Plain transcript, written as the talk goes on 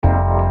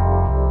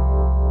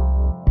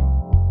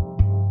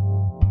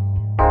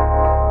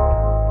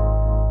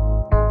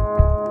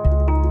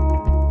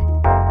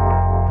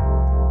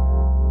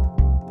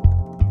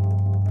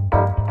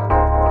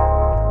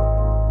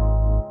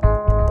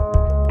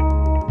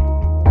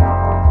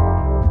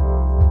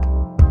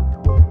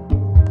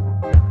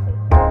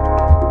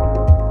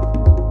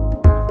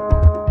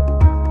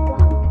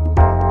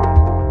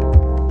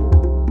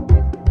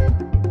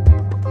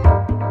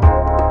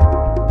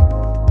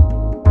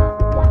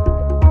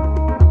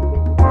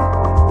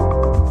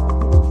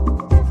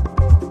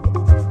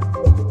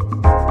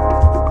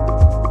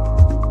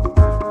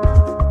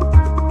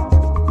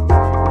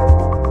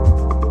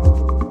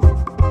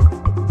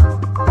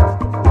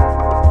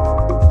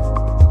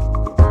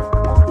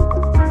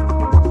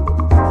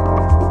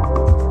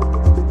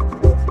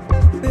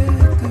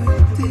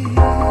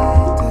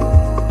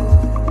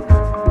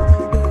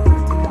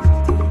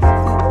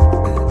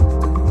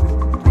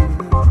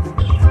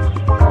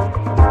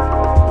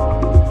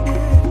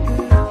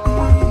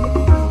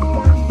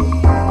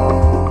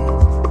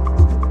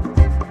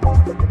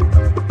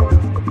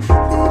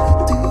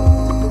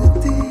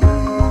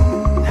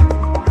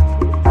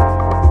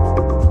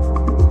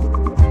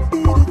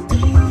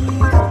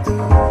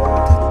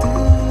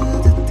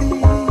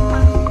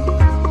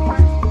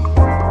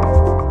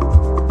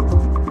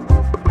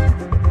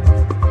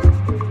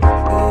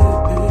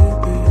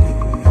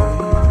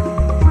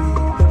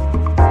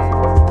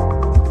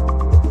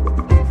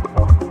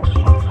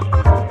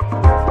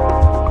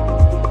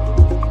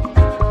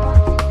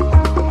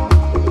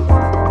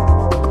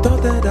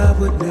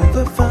would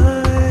never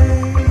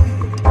find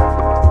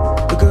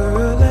a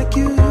girl like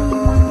you.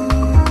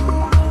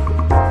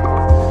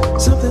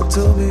 Something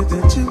told me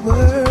that you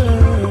were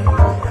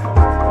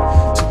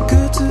too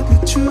good to be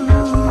true.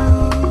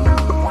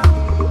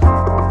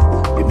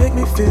 You make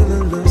me feel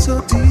a love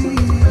so deep,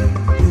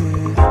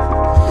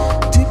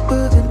 yeah,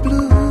 deeper than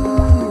blue.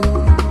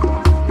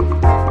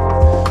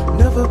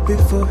 Never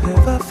before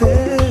have I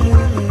felt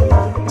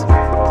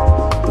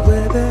the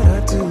way that I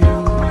do.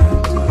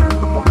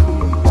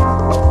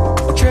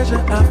 The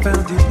treasure I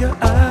found in your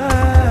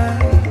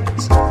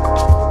eyes,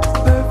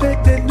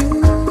 perfect and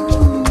new.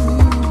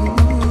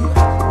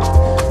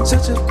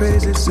 Such a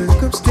crazy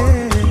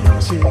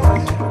circumstance, yeah.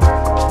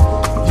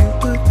 You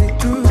put me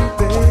through,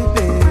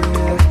 baby.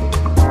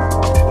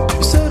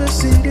 You sowed a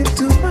seed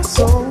into my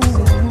soul,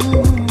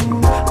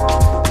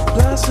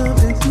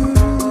 blossomed and grew.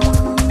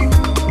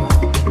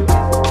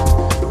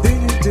 Then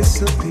you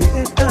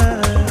disappeared,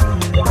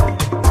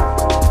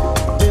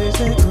 days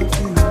and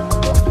confused.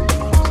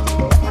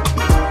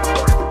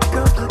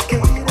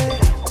 Complicated,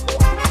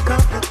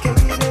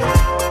 complicated,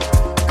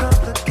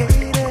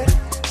 complicated,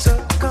 so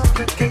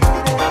complicated.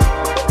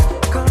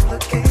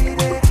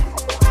 Complicated,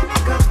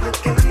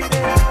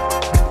 complicated,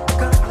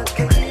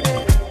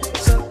 complicated,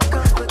 so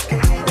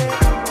complicated,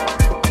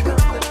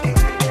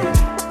 complicated,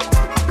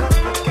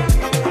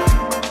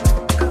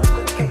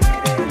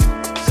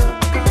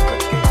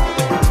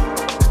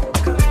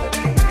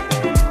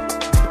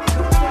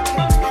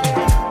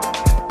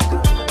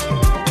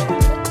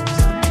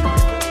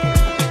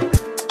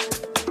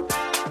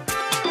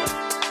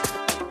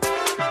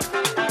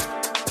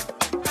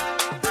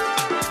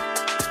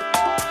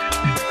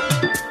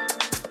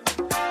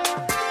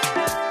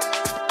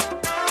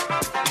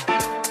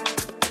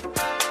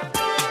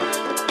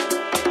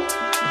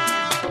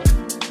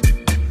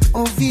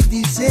 Ouvi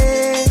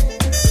dizer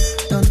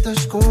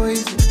tantas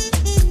coisas,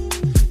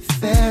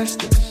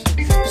 festas,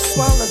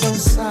 pessoal a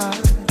dançar,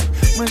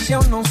 mas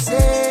eu não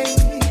sei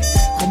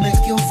como é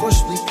que eu vou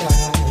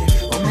explicar,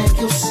 como é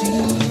que eu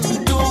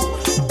sinto.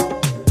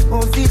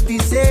 Ouvi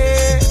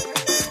dizer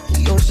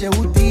que hoje é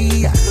o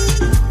dia,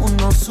 o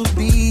nosso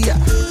dia,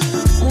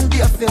 um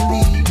dia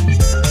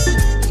feliz.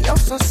 E eu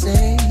só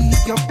sei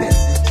que eu perto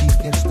de ti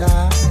quero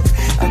estar,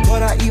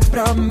 agora e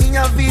pra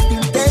minha vida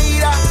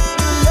inteira.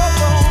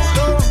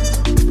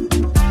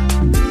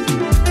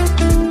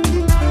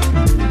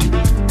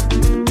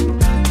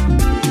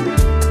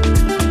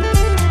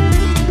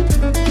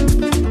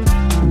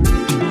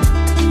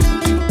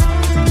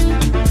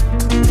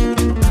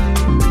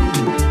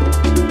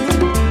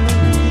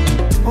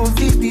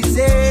 Ouvi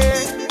dizer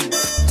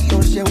que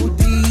hoje é o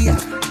dia,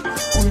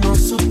 o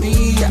nosso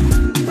dia,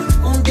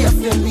 um dia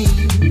feliz.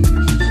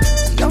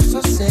 E eu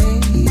só sei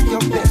que eu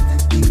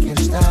perto de ti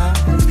quero estar,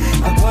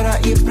 agora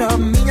e pra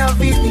minha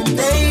vida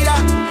inteira.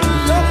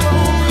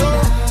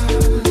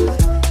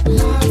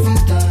 La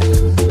vida,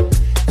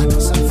 a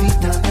nossa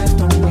vida é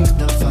tão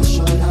linda, faz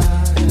chorar.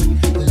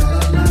 La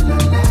la la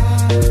la.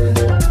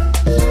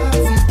 La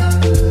vida,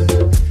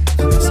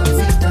 a nossa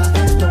vida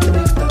é tão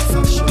linda,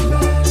 faz chorar.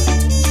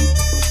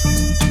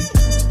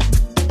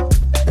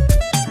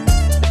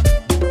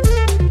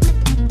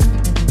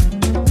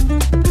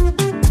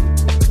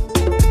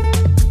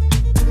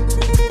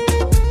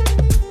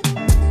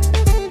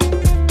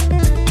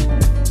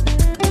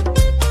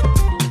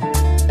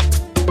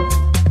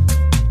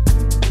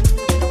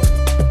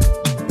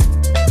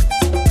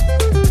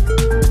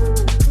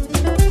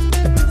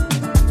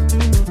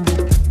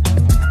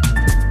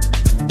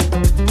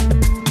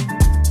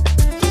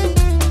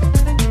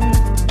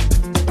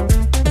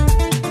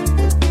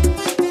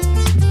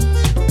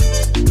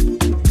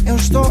 Eu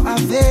estou a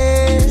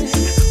ver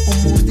o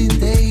mundo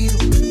inteiro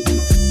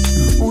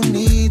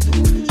unido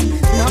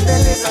na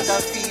beleza da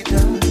vida.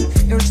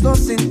 Eu estou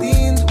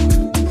sentindo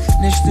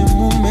neste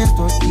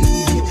momento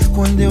aqui,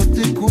 quando eu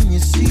te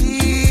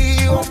conheci.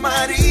 Oh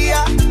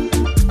Maria,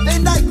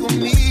 vem daí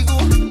comigo,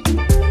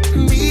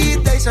 me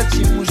deixa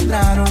te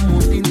mostrar o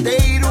mundo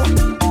inteiro.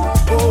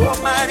 Oh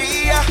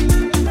Maria,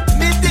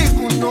 me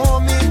diga o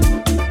nome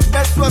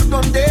da sua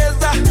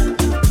grandeza,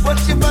 vou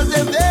te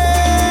fazer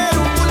ver o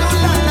mundo.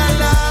 La la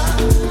la.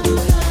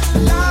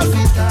 La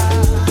vida,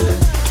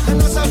 a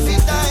nossa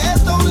vida é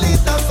tão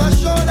linda, faz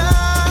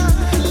chorar.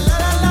 La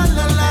la la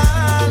la la.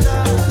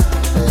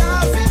 La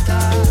vida,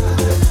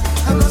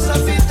 a nossa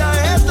vida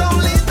é tão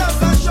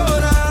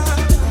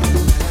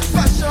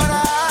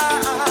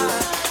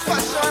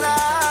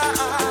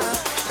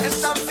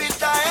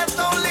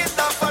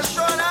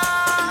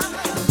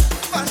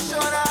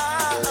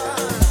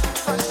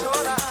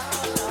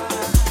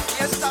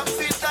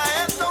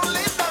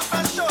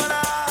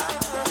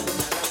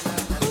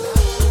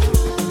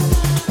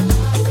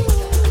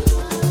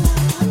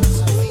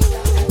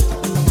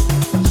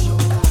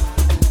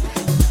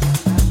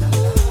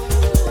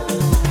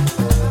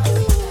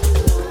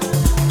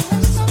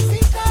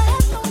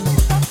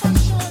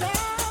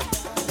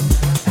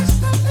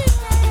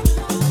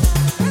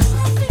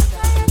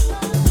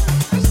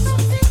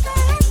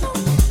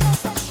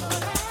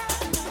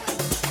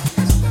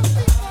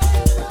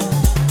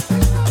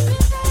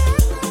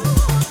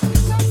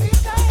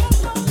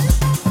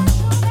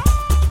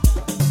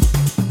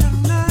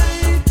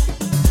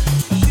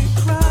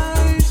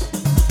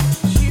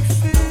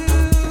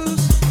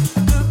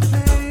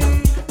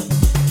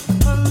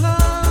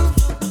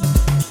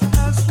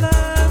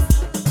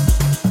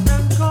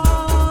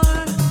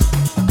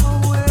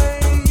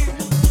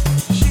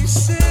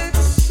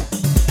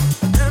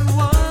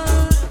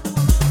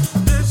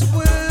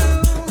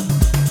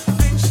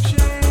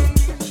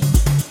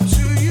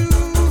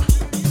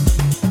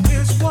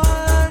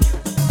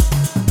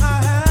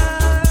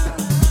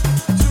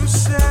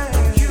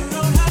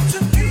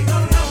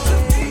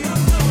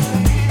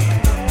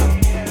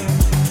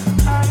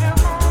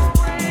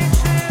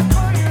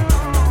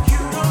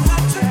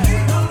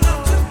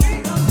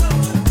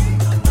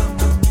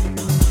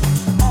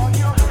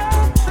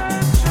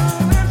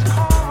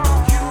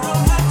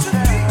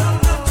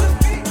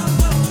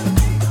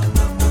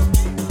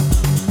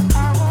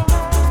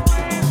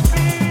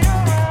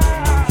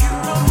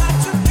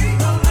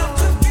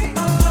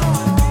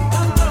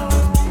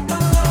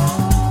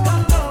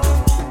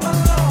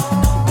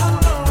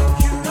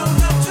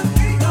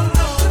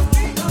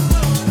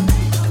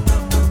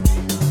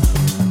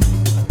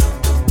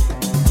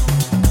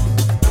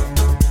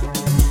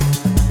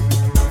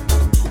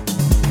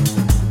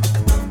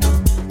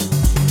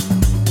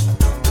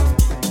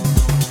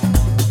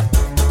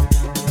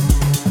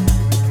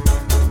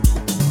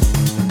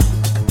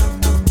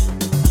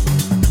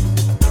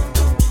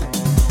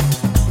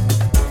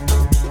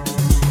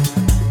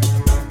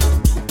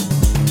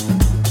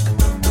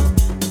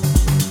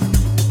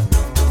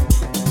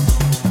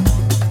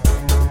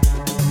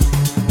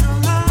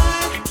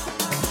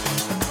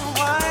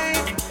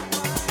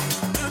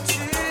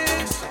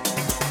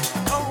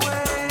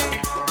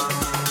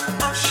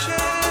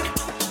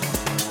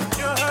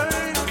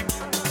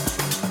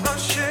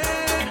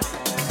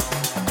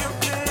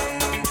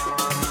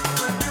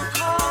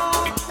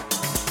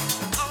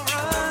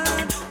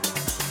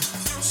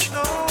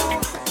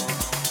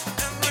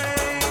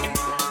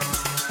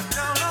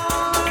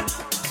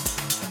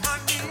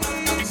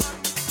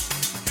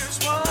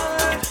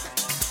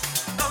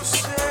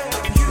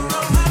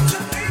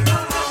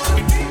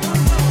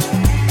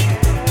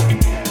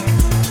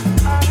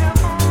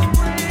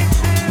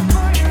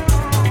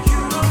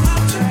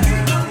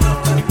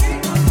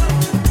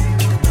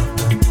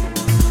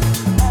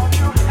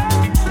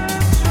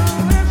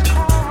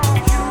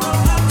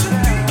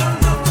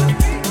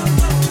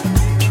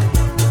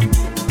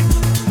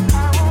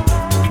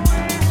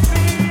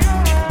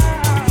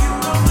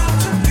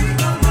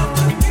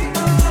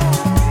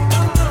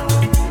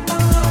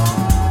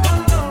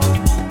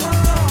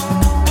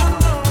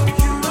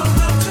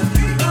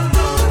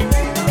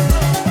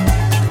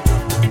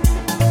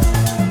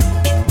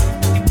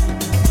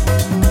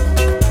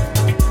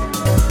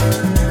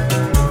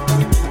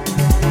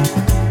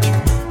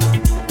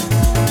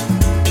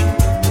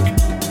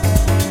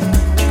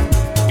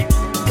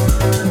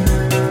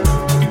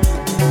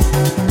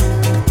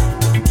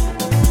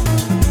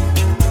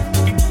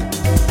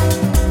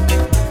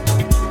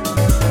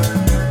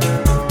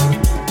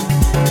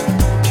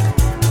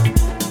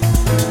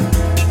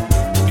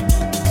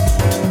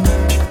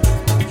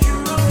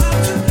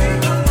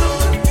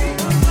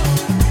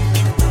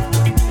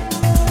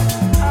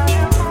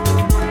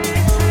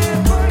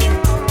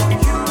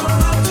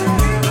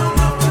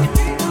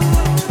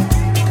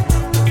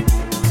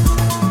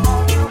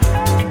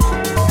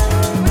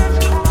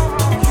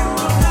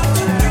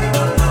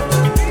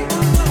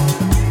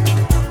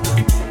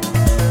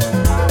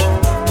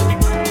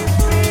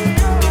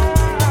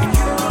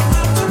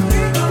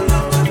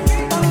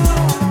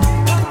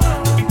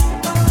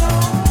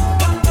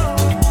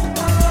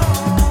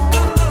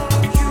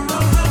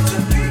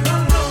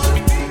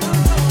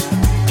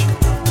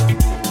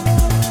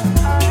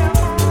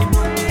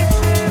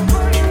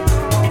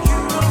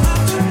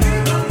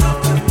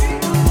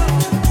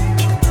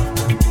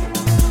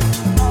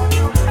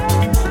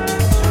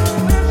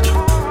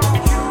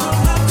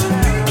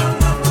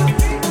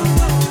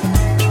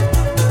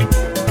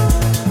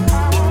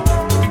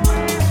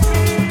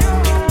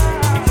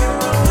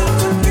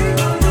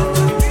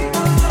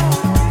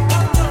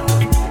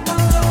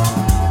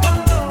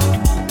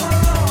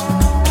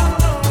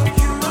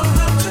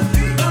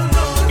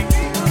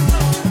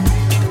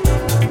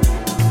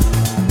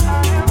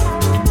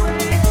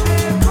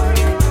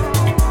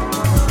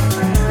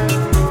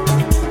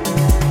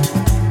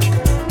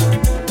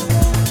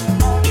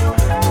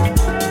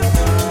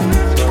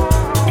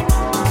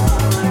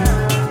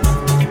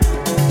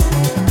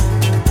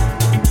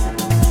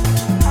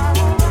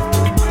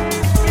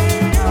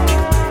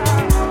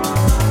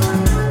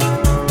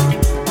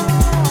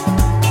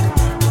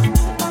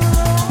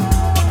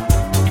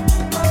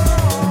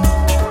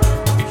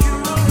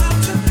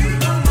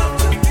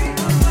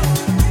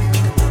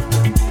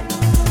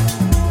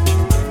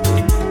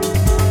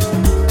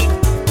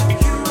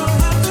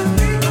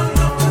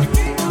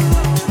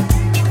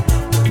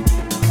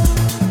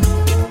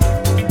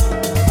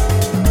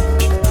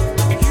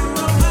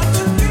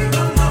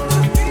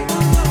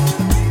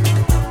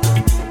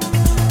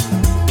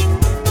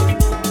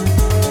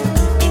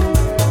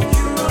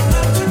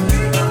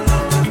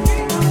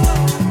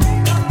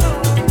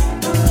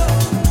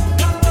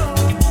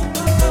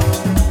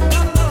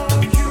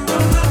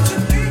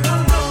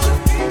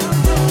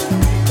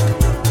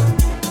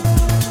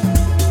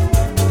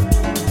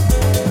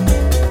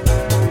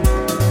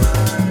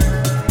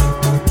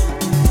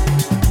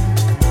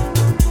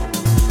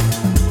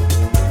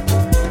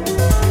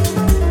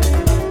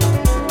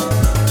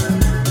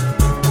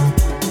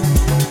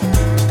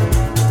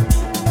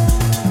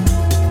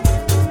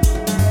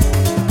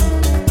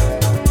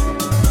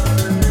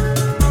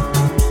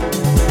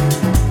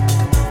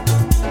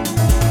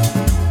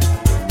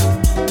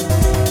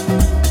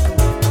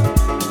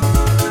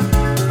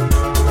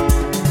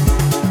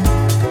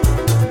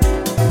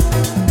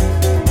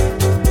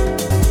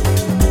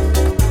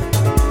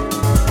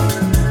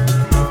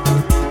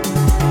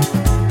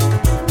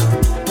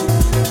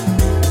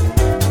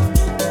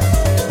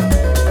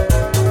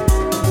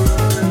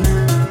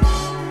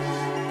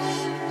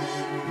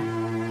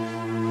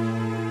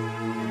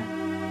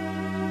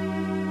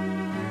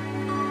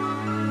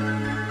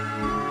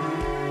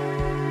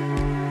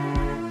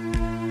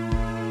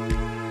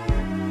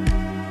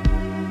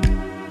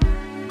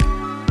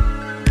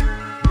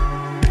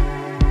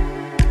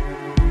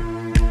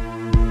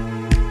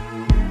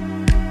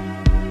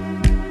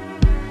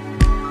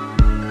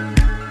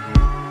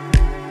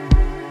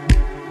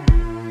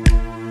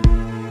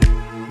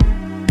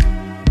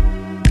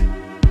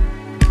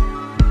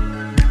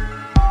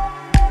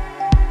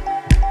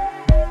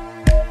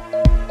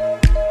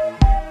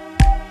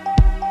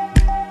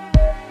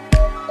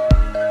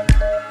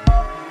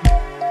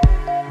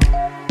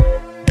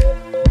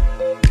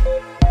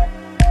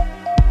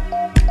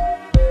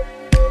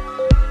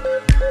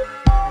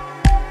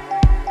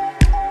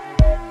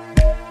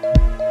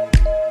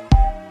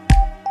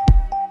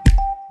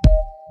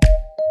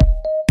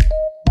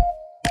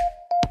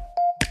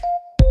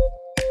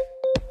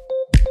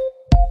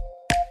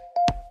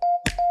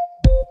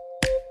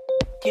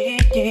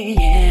Yeah, yeah,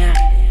 yeah.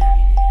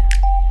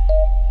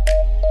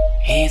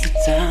 Here's the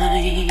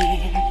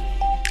time.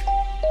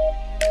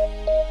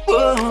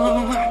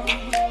 Whoa.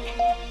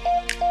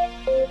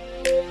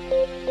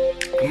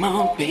 Come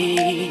on,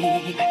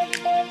 babe.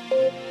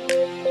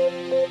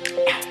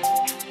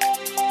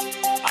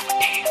 I'ma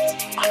dance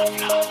on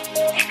the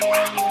floor and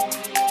around.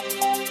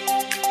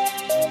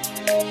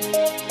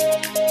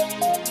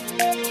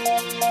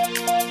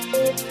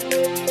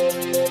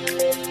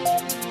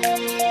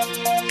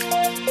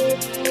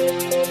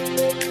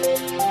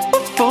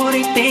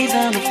 40 days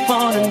and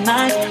 40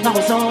 nights, I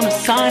was on the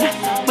side.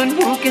 But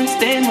who can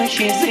stand when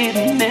she's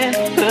sitting there,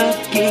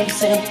 her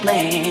games and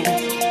plans?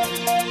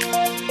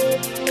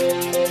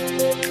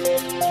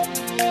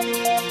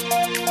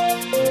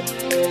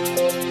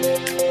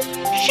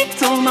 She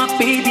told my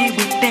baby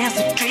we dance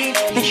a dream.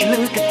 Then she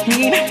looked at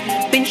me,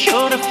 then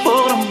showed a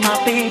photo.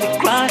 My baby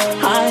cried,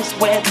 eyes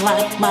wet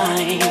like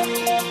mine.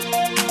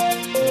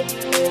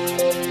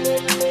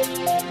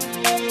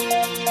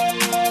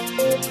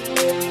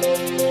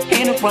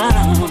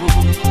 Around.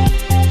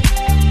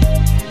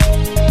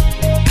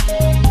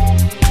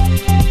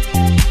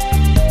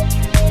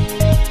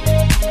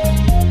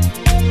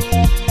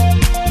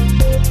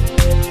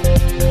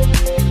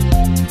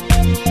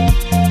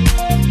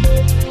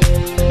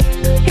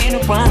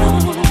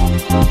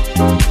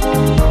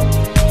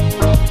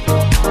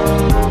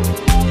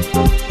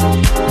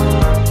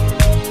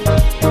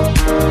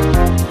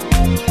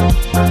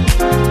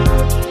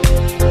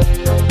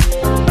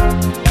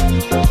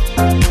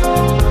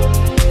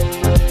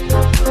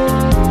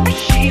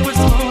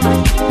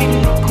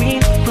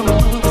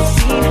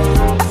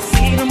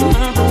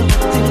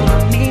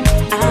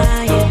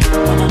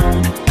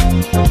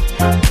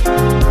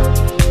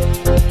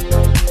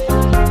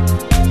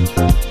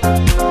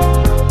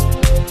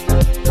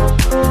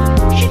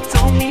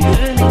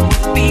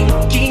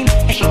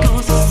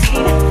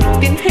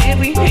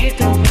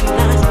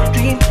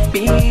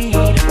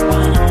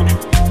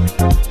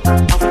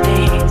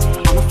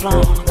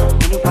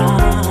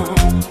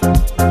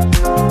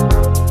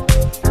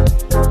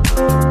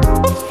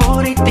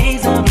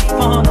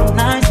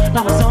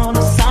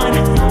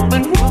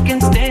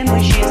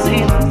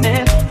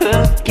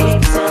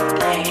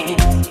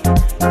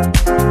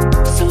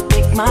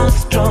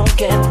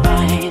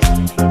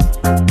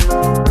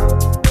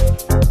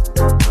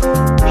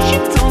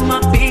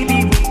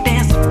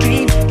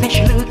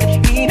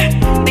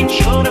 Then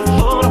show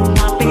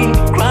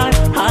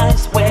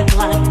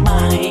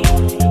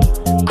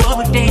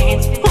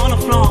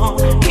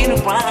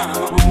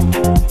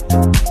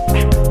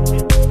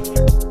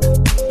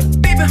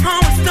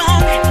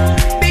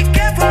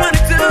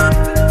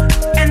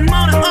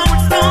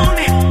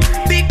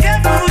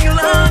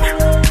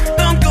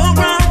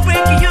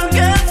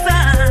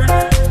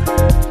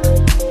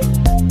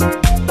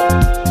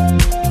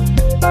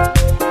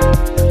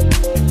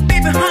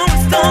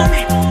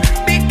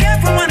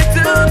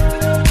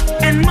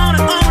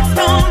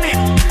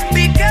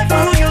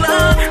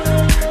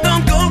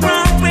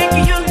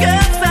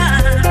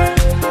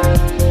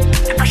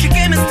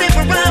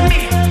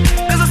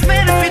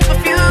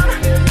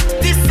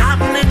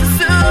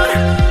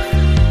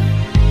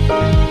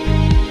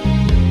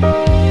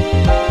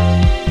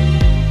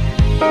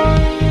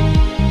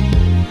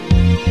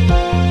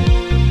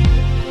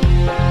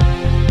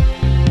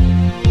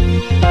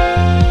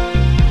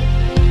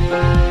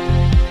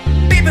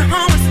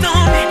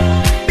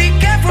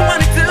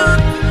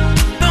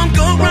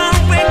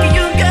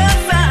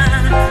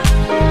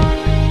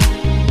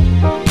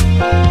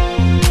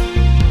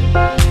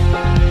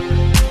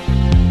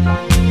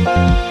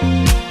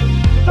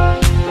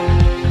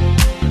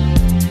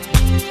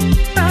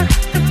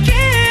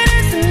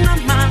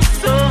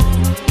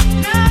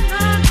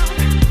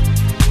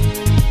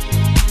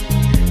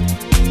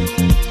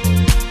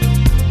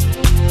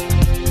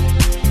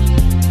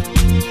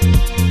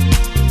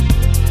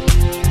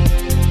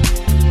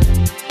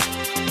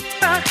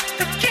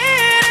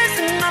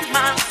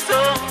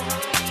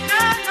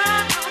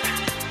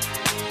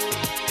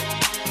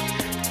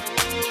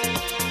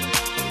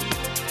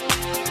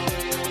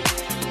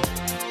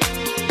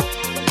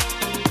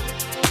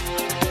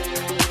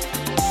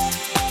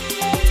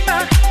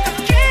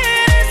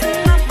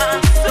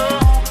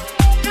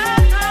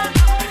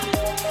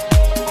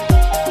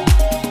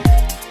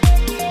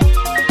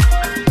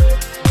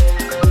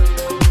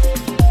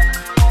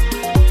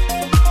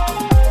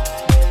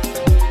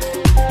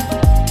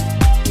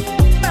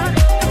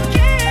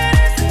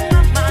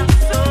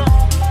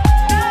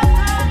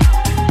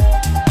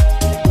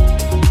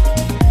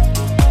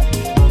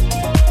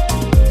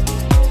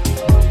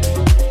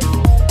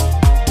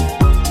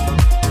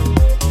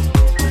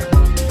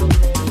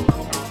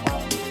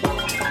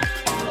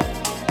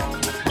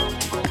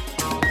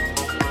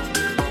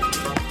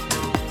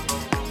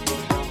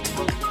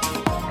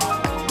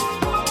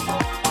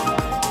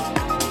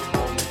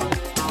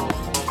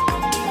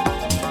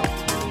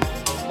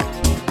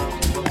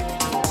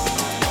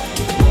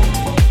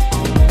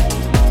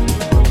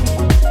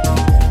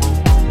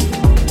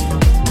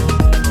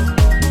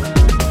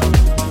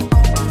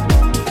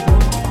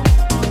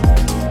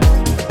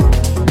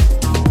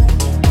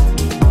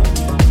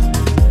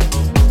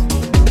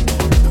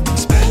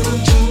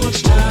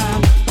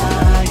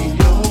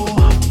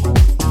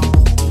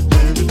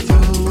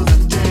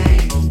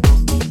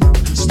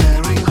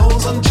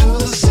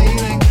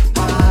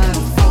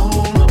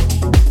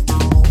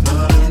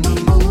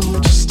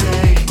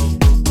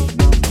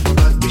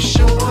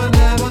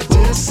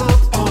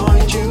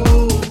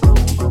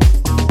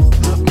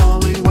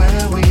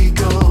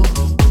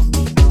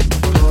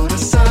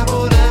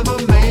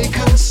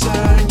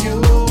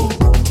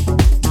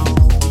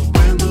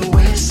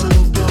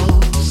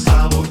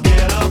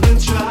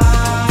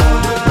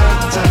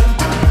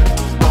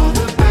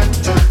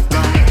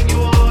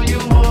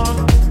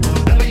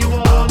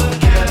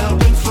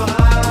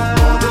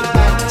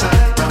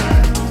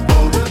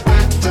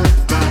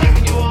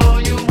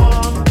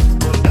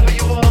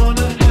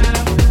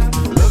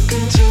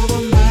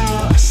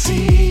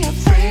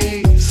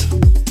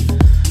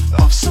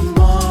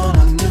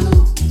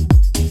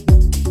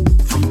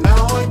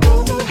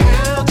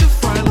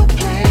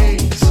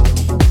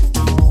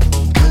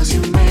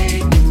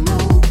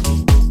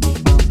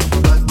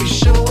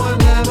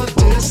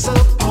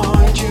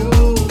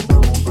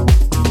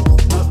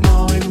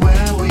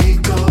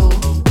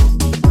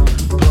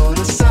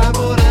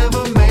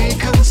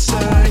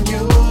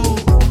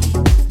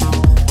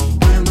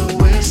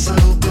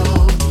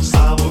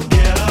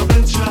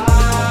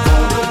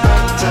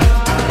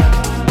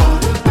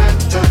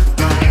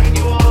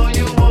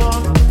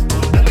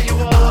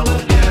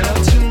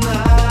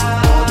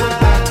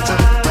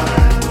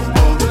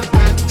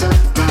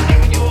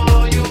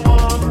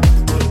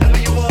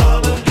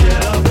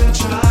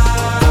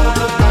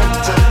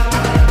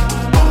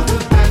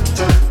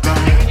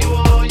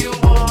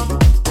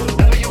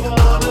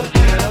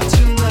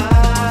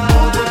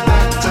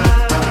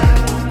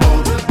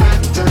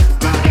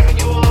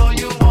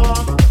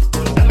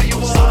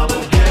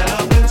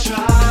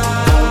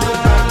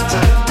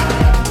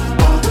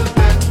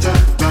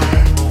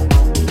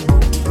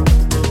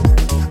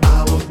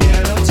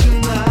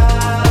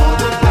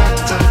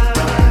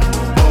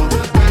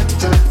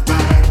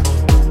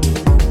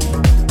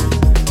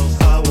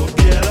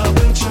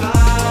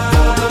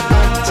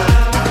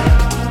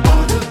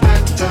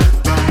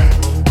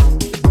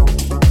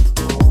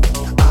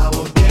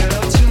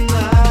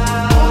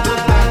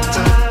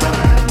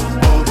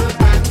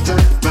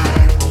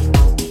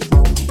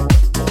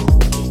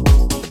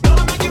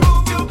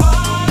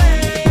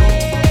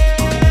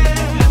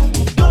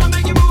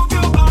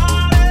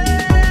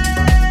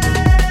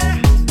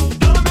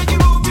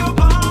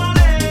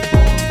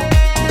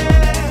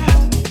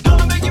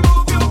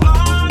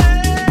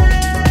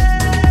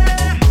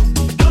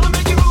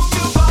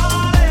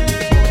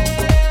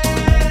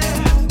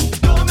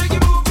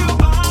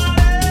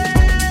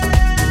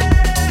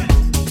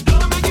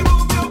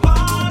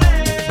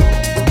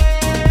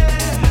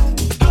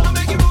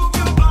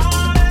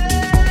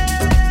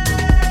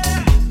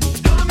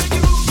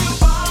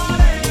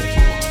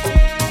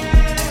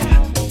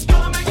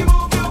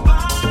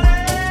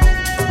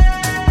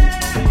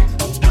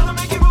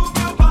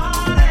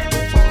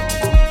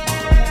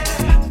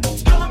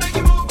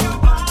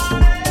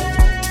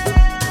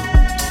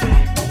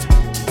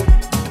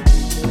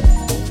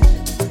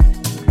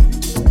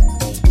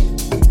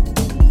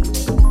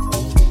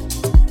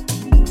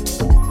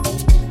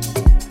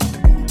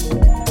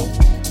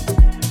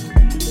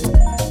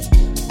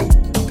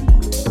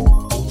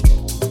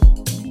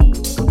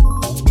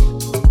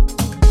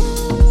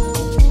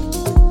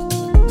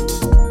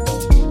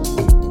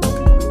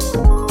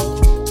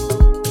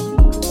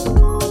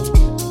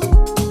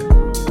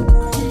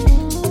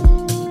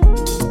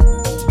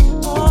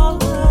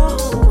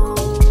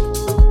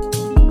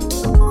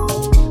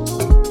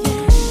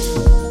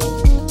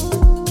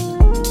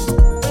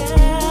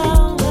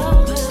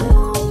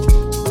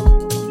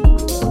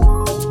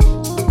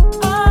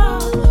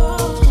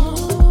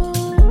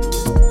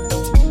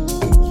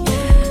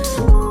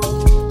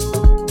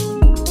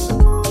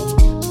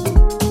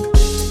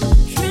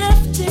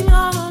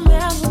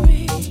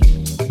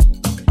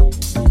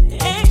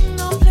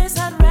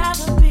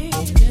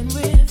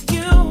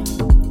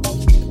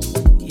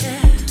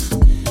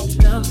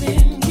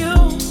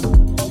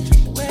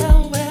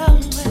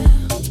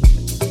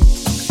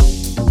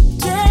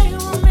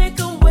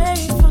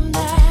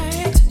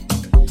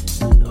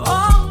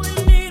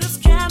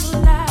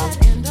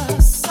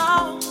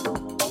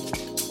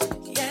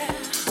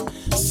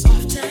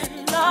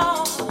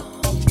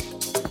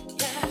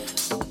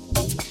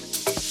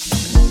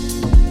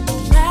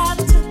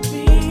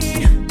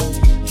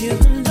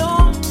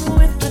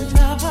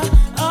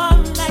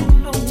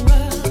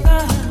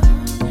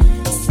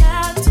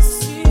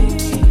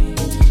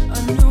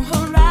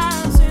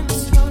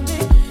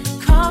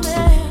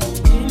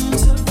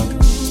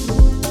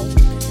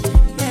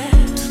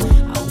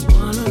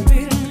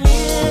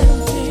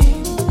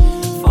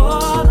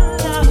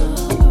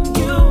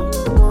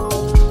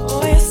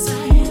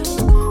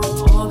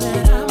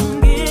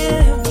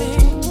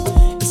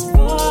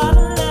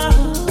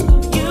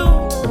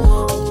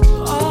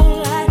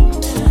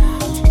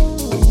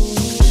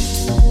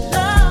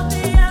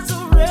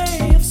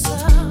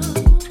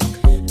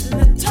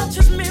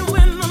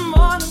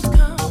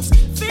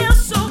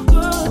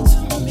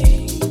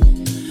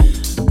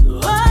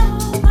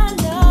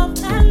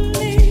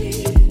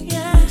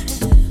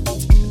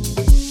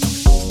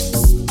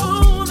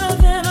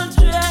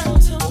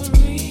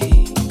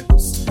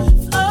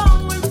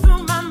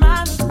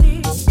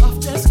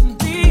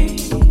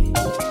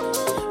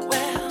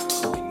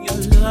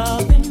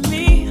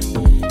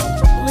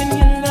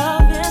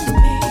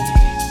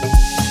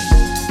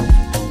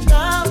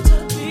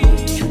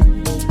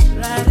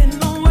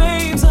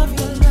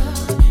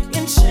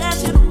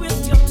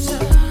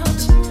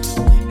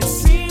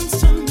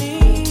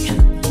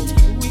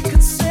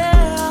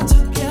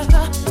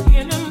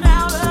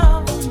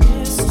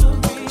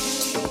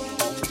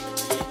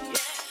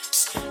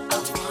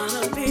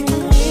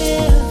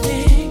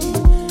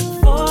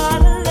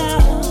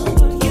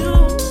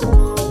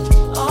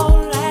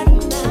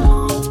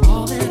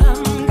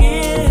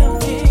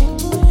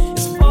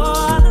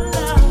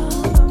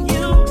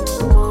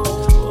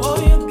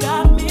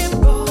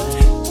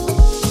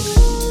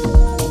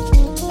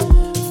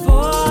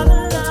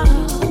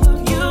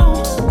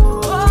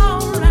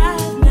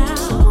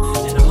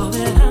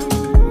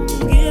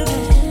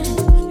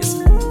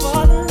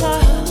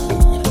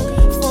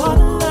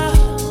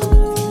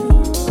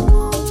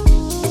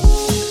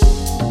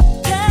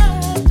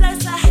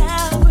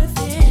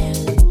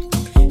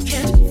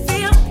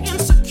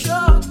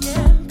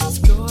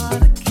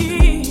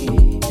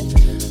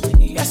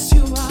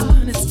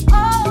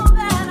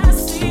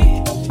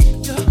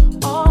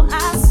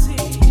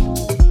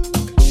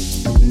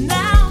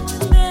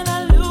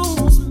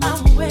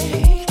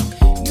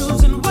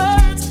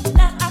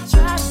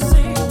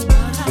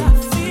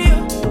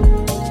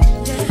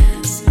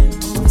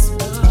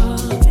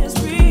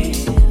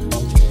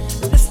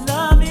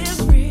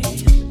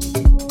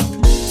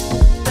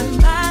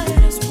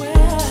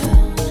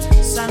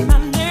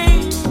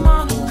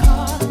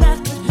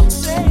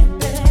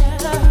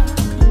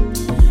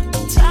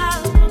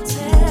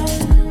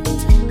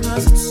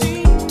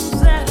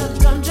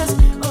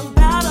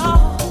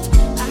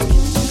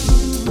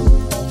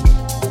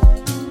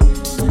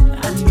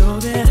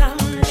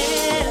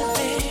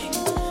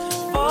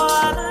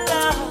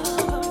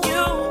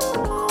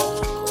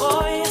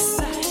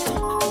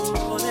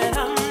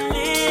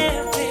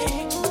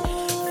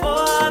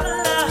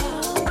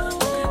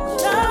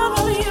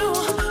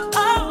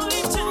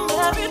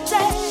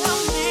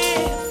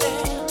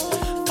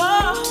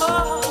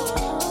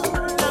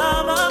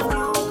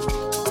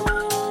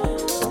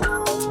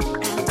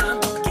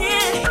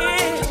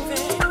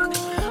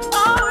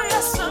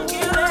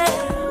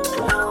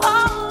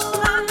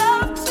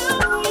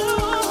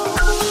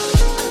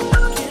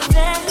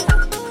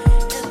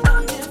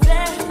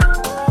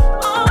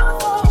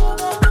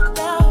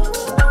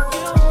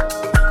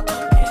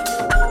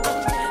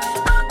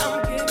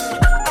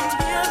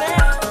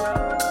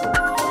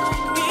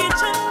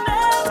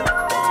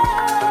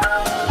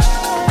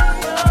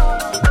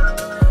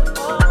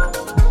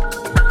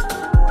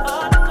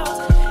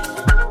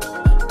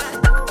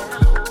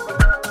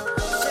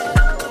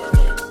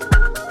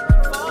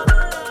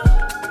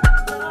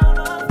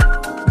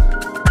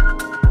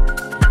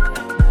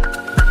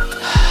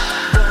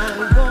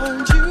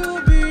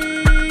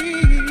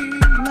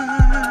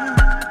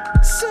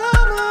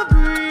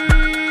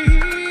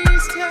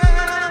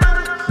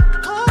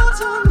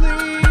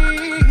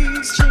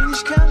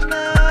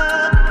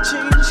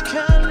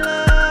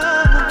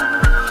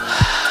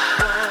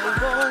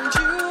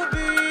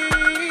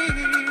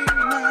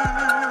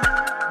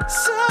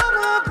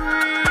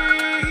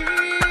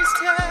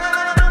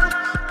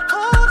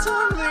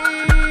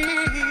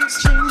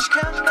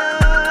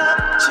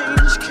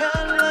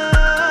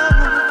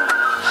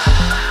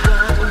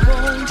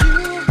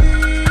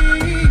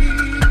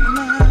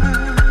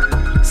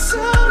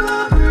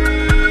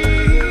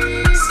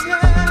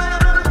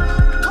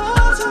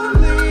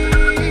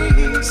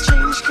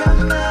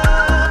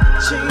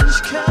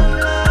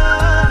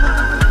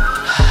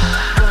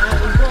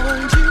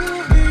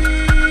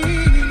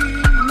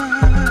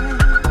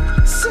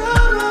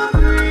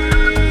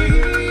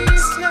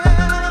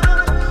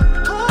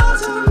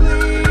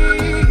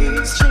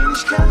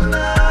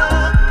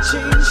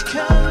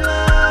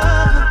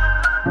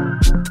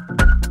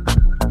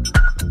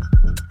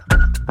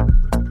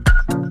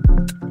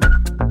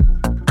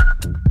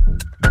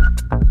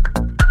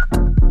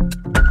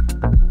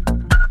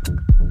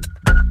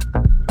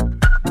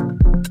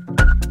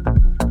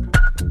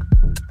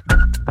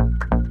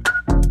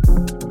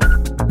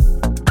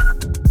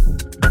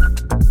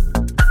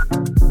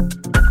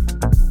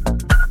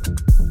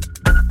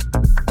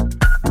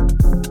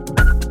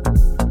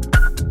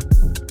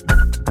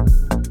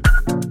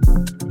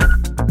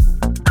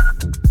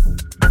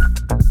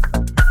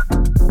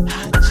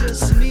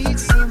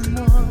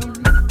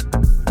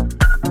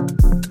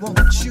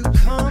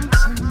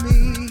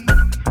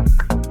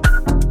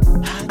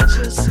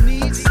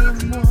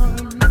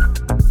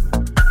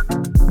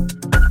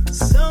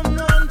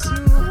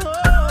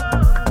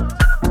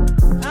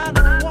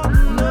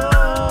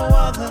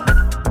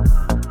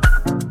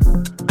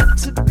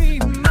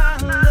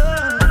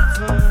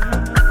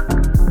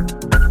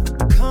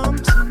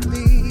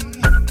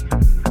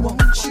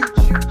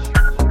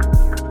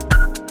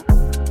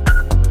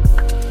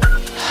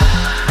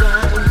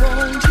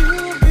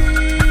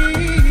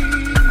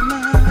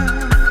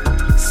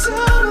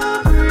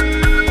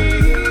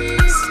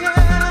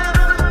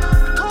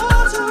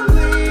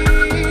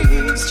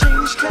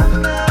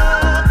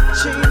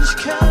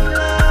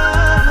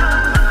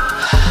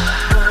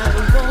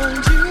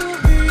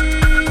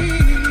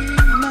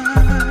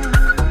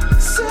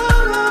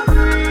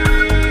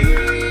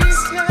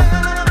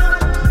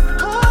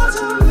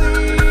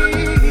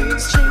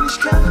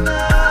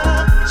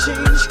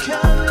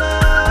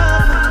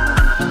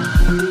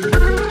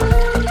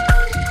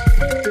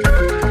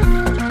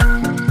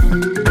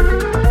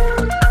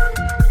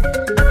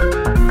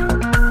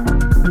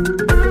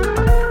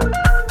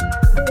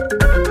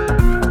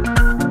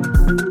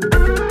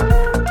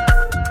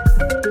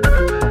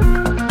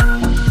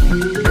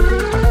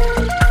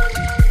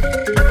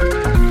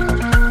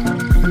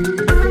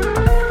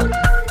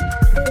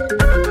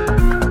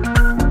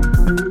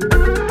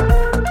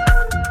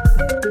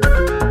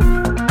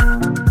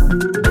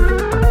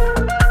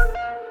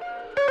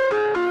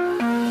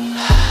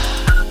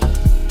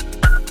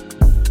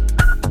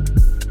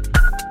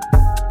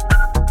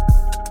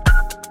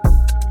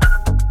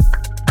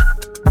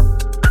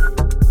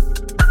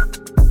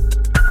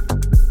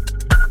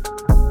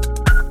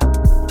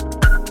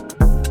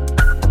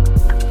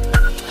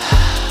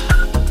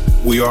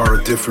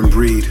different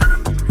breed.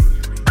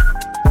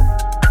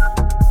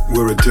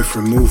 We're a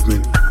different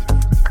movement,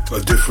 a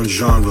different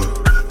genre.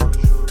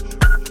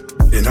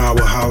 In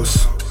our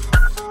house,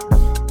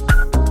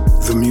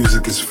 the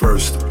music is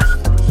first.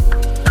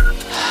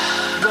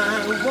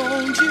 Why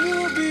won't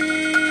you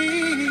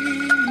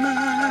be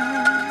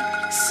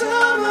my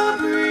summer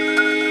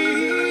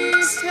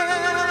breeze?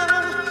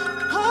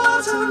 Tell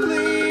autumn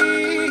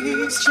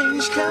leaves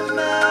change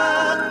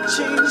color,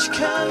 change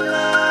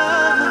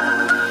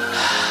color.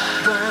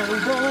 Why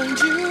won't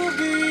you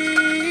be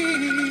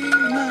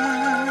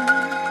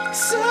my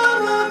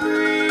summer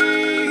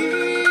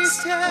breeze?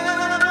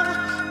 Tell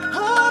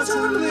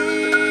autumn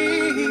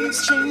leaves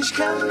change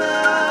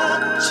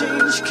color,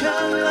 change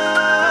color.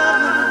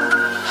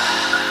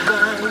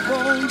 Why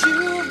won't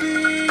you be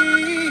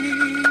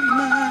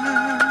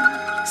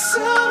my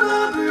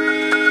summer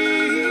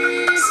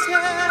breeze?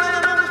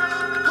 Tell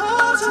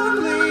autumn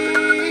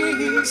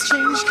leaves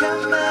change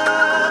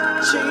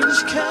color, change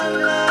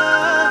color.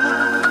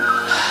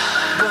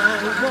 Why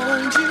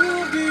won't you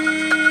be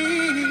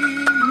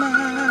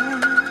my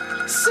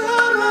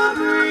summer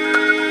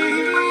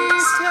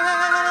breeze?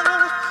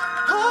 Tell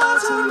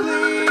autumn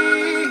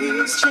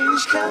leaves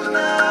change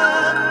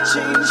color,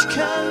 change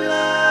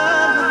color.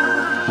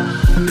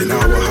 In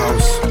our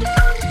house,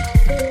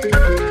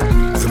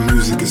 the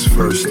music is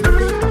first,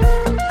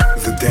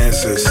 the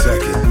dancer is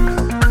second,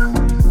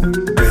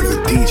 and the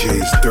DJ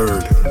is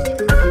third.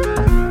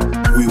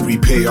 We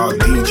repay our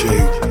DJ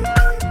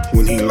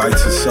when he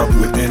lights us up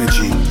with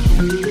energy.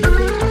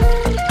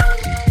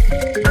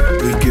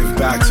 We give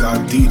back to our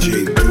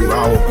DJ through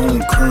our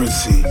own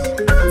currency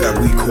that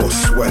we call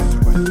sweat,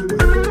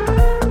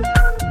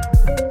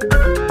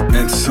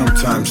 and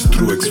sometimes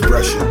through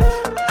expression.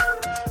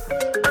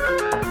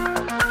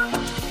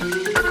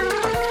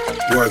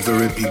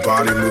 Whether it be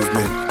body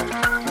movement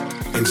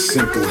and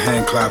simple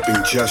hand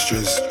clapping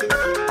gestures,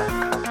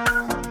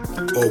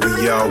 or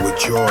we yell with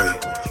joy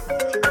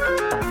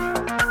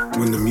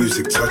when the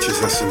music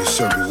touches us in a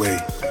certain way.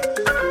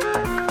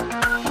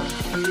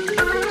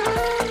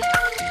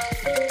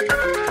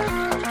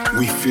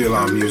 We feel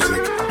our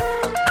music.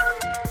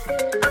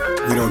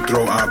 We don't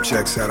throw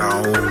objects at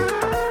our own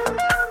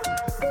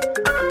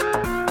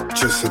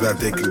just so that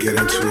they can get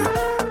into it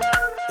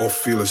or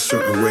feel a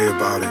certain way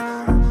about it.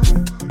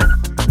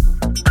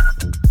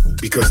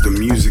 Because the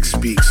music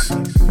speaks,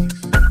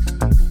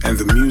 and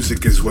the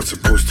music is what's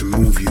supposed to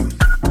move you.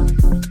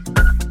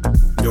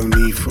 No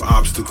need for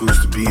obstacles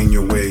to be in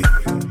your way.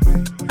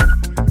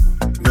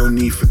 No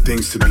need for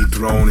things to be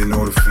thrown in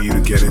order for you to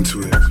get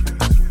into it.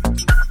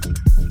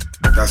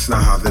 That's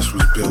not how this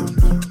was built.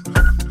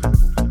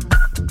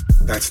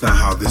 That's not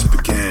how this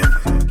began.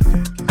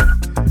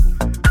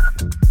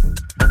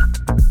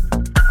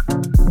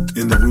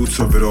 In the roots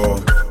of it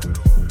all,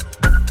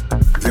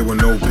 there were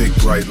no big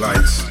bright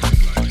lights.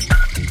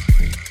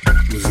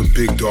 It was a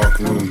big dark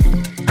room,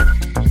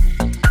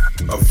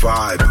 a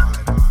vibe,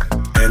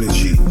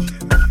 energy,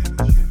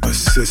 a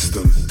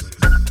system,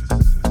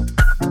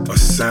 a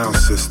sound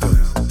system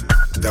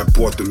that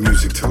brought the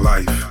music to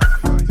life.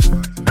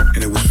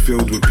 And it was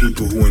filled with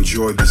people who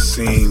enjoyed the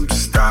same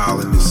style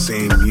and the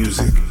same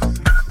music.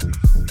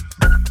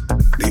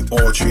 They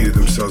all treated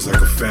themselves like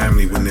a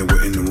family when they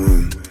were in the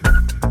room.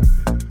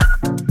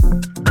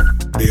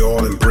 They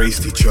all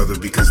embraced each other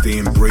because they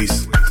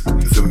embraced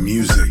the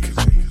music.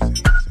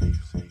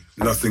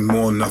 Nothing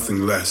more,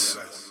 nothing less.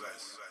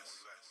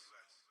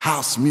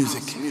 House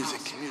music.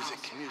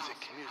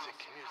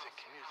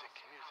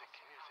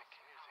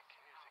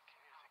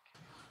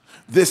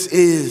 This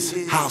is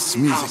house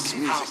music.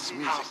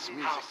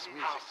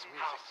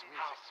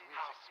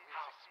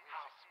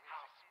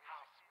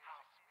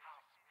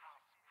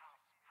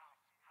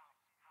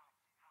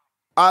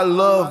 I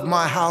love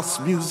my house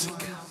music.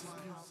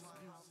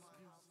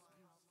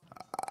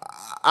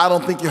 I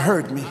don't think you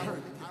heard me.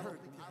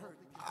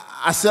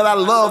 I said I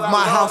love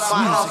my house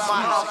music.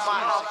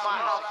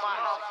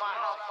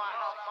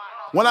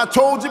 When I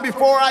told you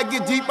before I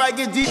get deep, I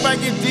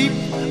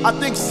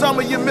think some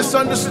of you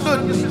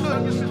misunderstood me.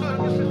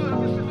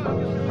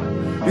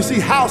 You see,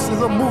 house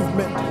is a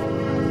movement.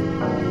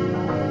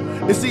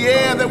 It's the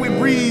air that we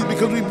breathe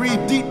because we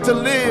breathe deep to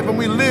live, and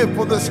we live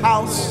for this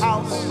house.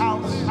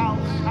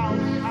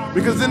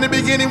 Because in the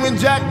beginning when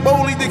Jack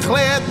Bowley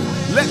declared,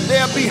 "Let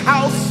there be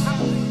house,"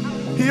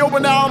 he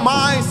opened our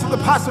minds to the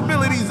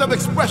possibilities of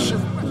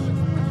expression.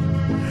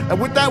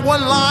 And with that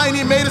one line,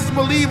 he made us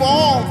believe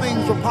all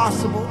things were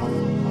possible,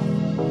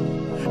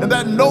 and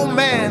that no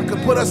man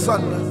could put us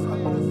under.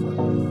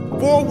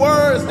 4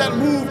 words that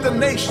moved the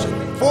nation,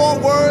 4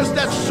 words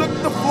that shook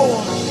the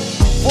floor,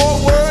 4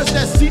 words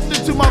that seeped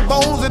into my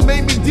bones and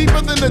made me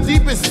deeper than the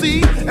deepest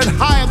sea and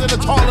higher than the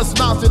tallest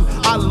mountain.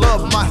 I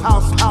love my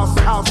house, house,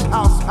 house,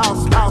 house,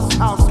 house, house,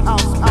 house,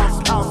 house, house,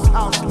 house,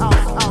 house,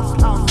 house,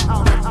 house, house,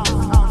 house.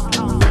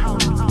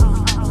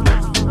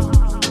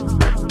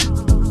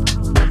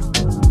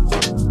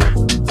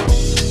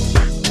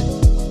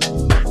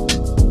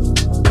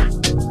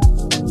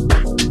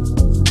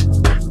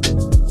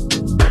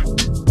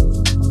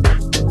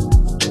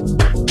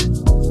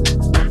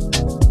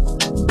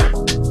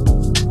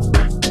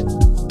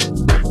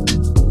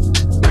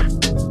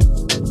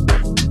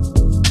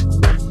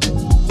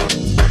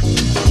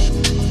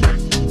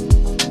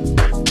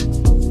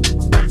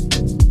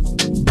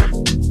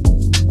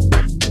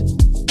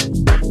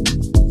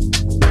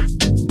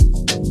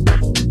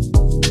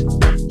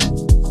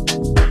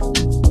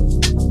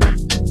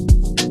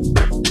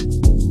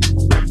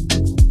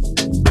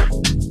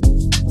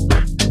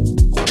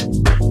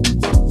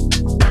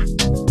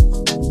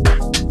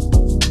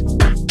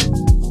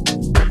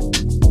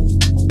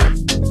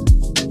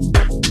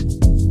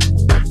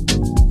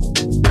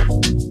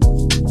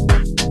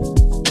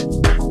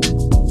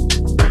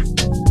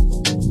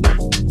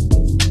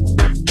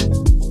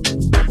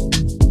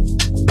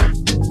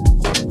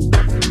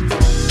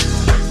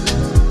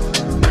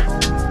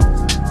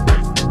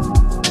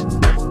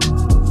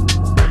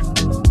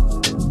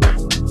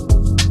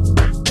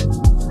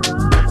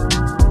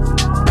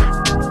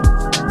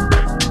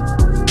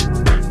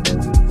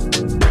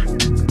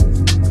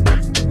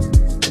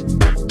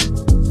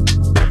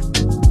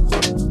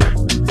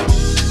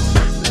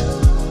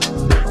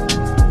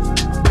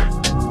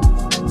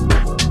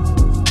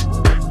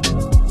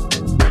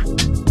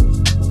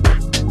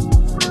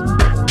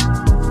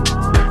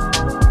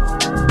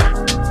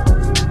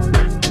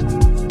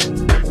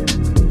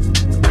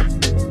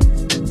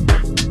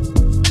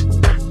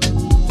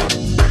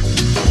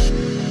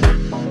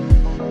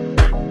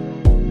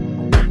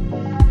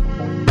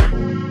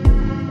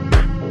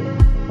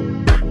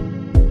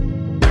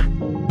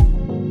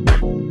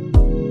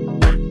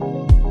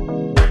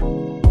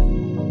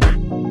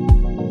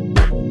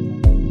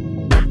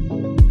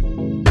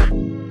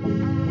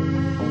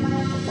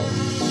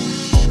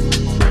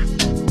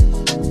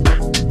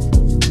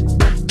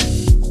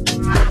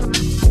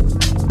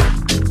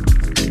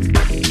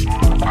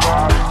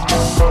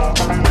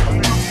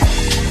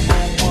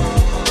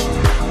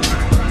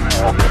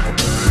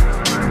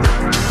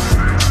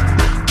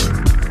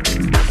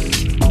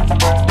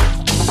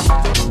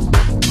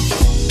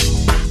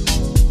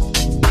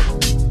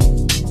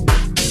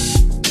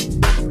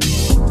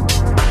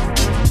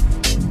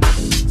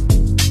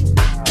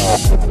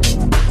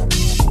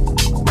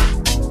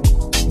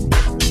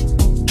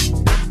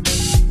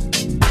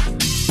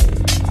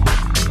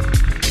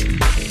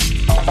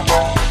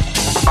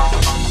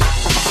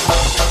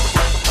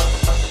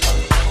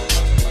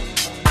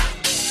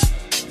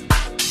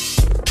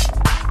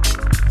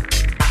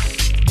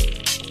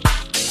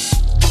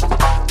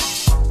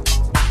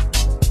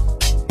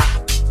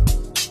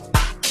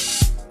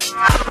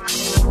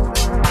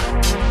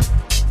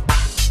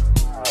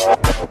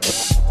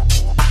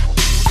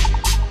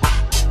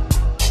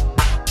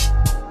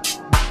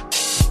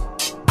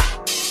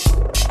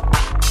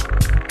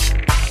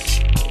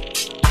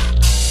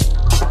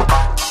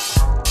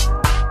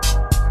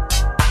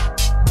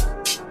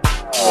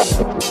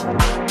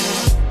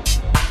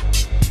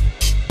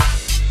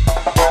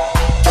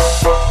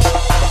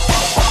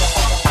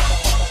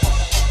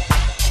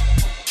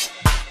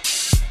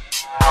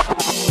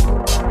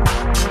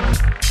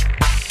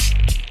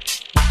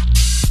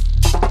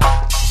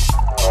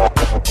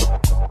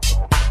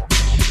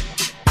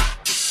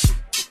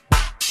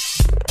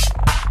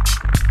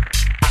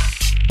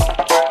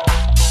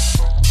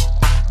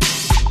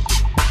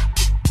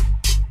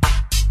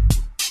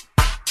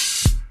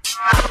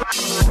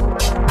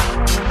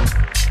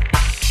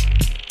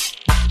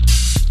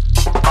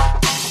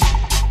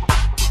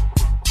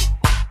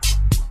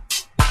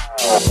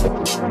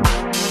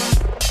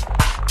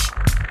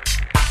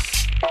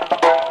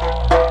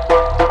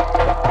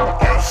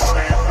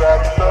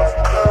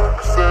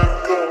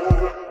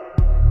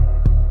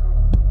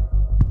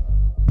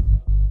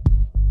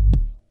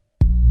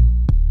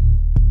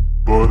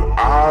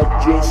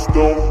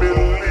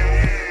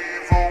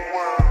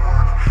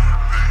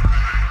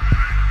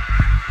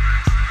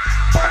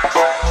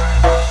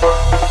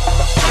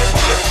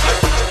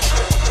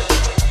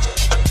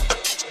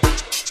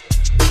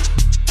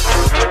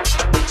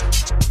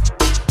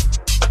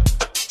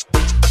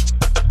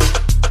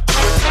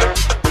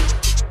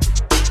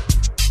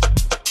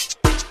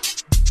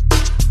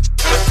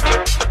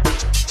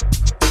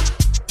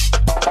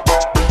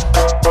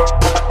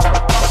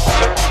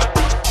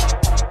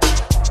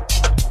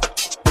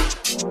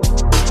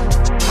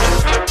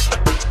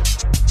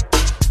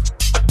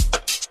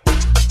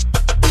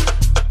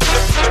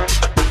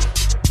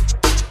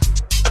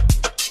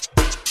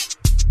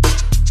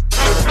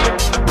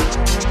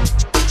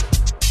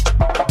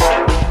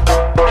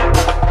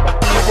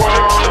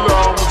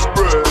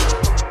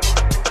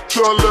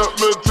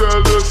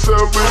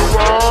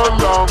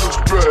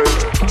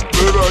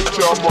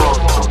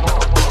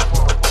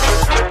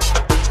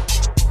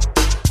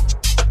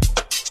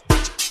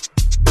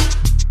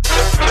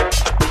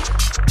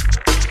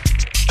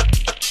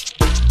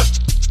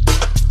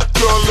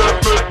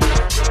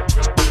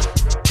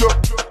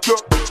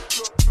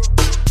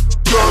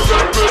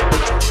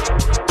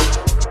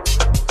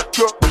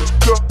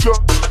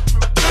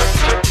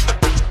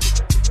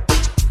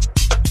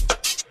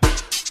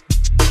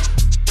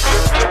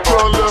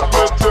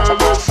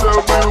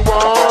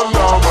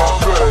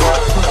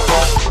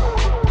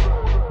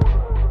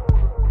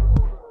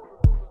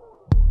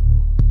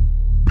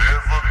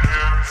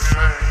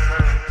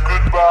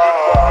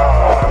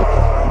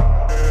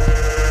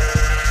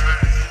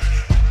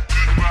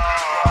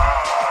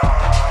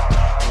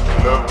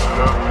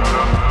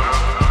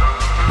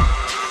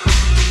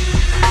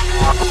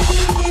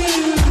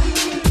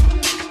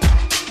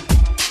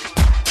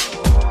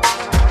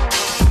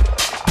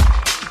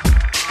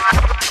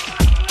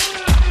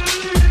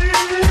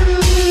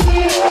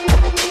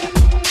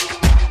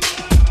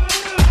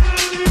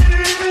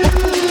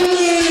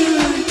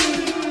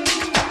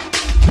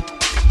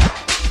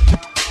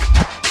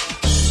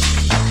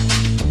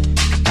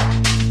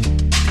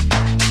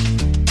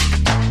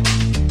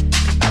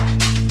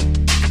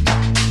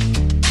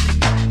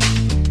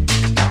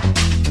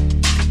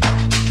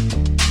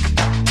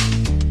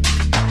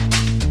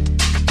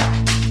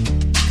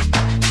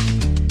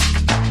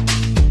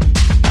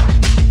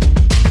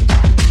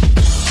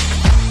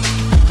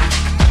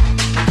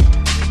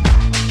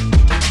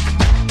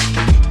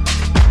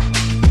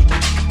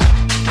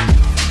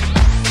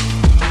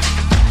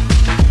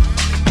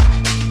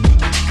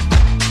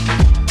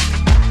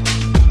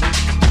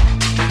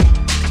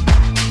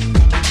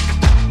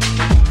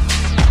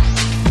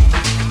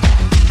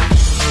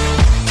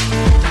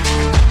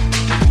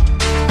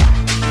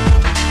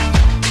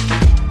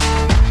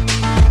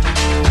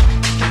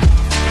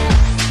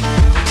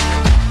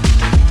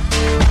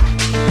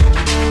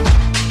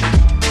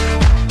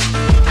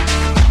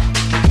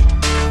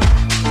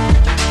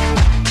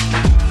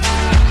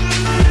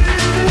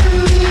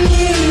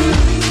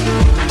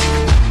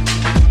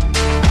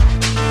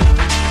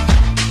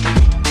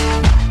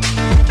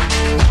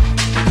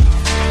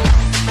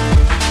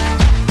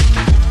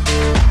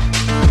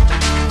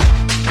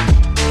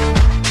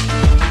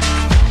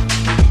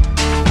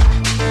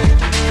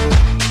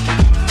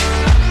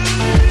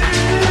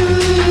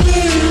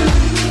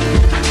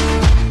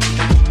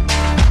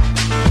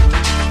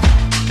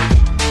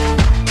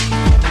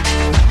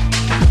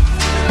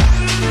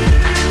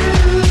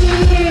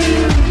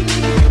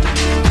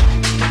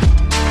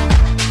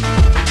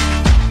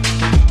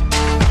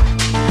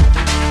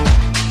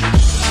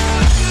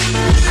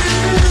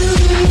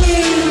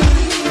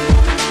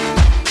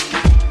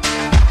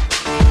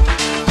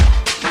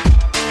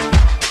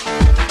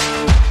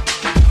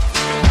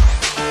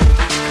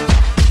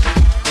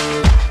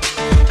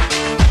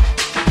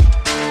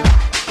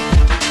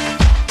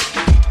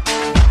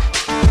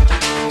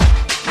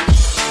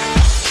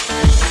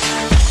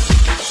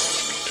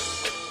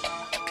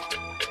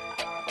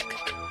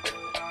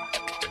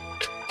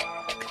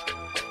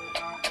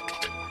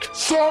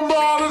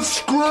 Somebody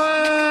scream!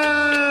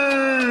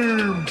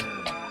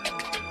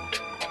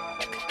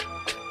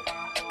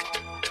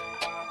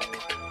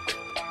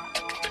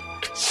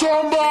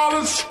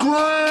 Somebody scream!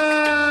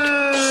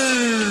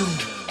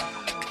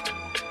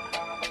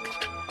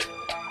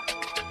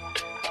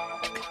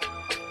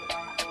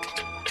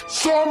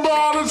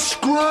 Somebody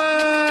scream!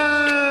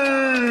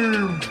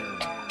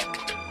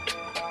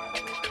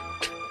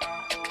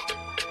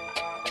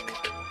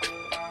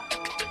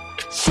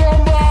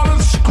 Somebody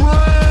scream!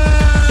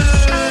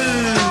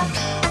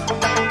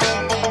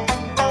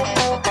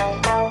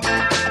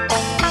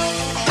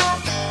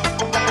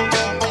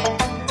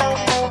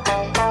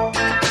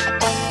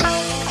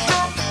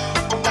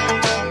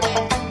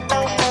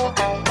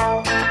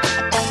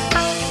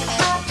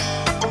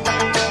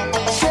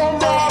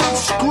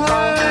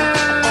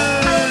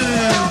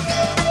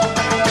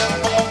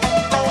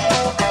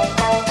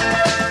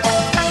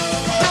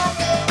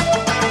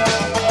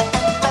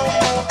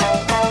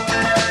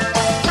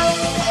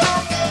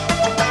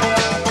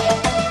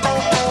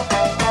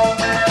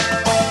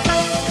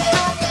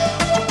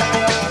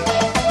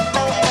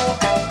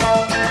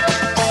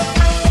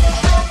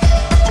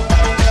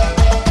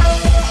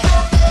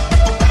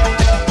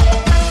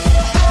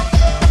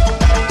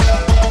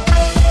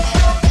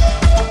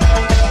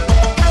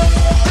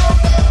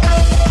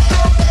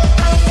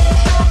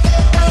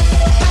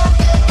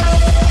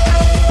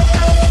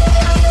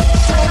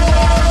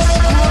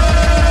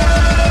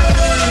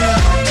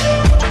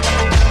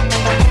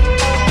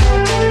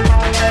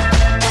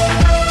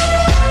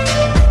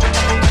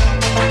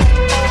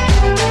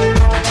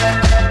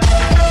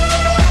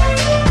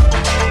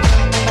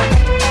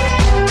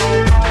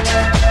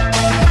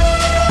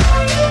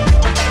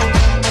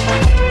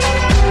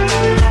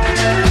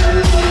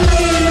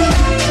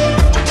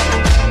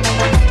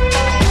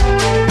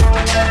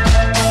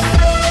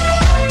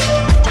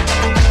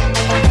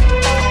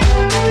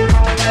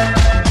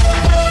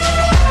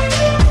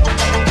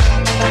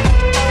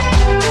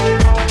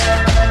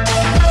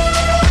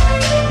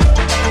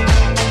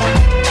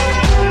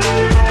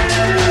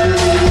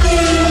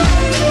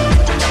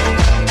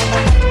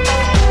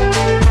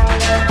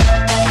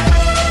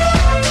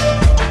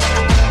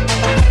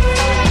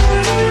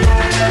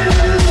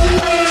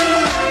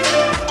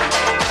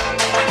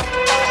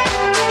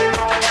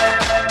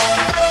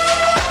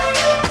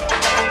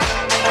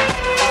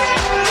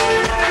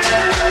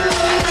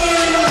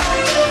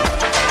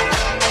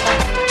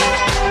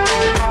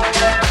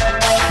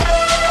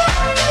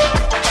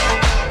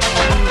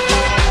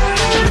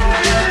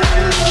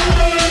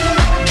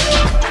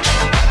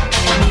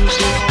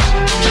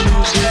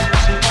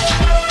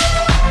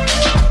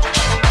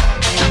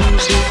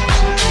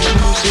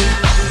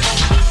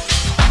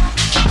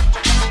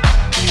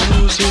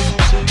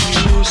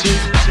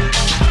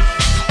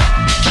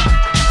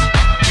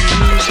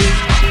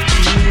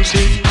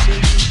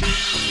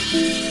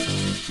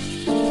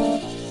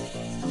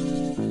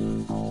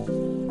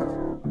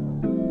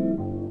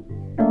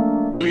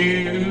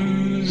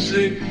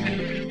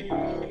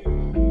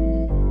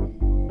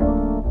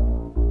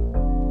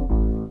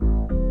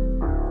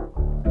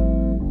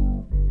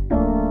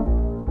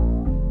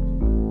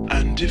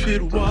 If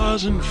it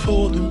wasn't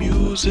for the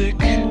music,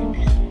 and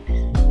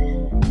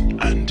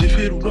if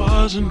it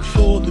wasn't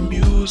for the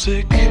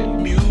music,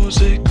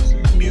 music,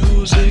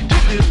 music,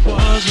 if it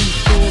wasn't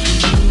for the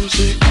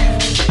music,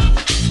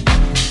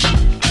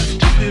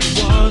 and if it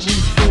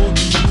wasn't for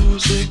the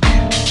music,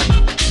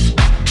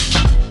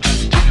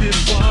 and if it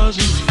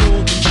wasn't for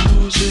the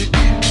music,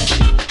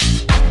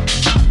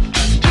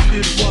 and if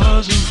it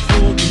wasn't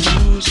for the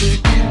music,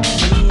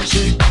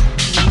 music,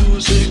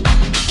 music.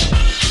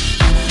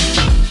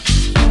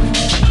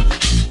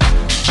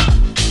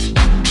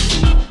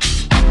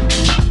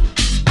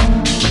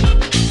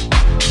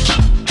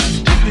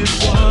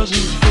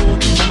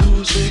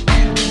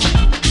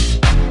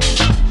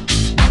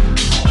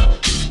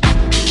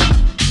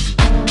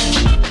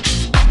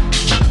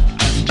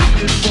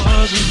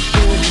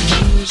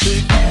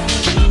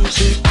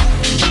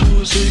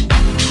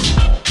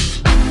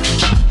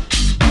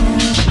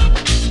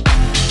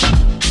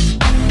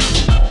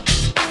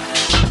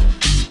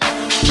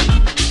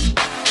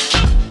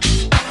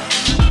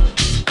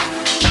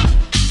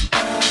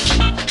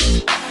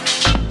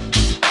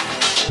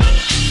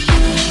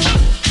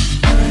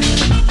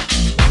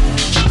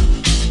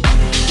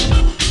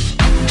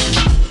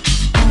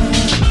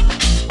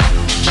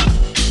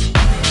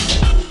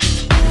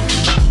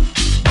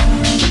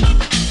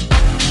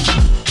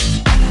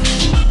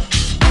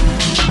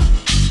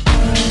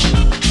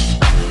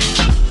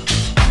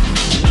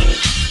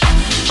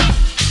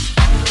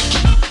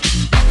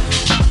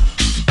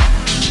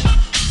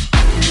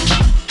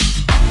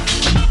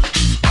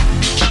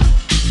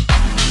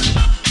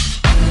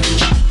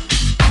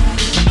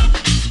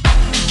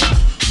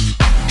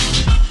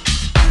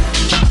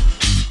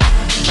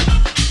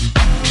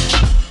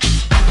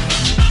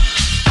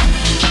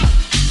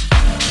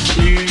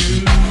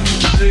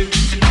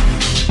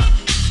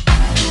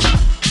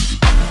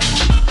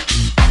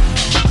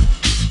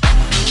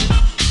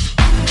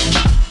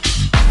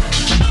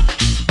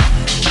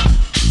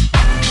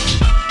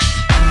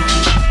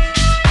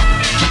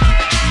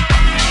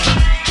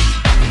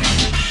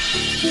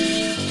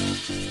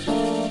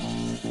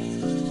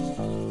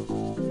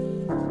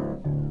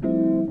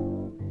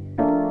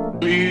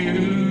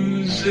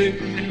 Music.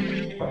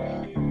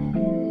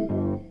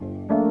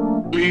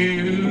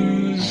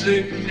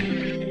 Music.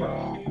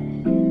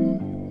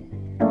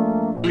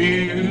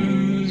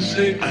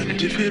 Music.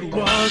 And if it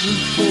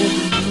wasn't for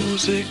the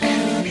music,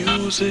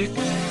 music,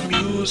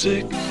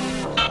 music,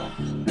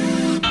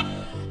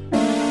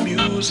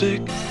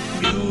 music,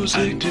 music.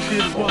 And if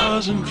it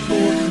wasn't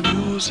for the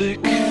music,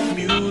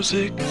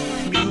 music,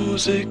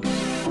 music, music.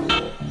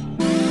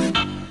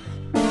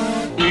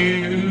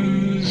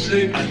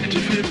 And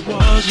if it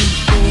wasn't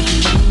for the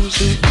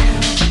music,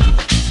 and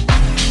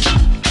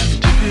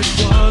if it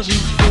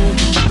wasn't for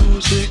the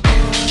music,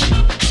 and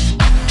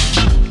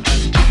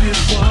if it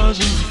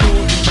wasn't for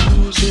the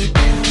music,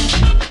 and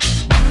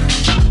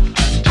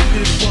if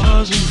it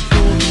wasn't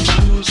for the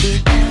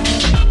music, and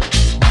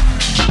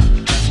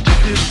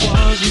if it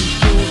wasn't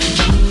for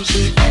the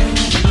music,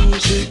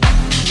 music,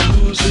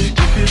 music,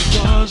 if it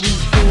wasn't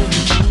for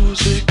the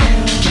music,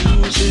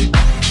 music,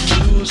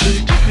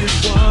 music, if it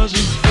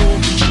wasn't for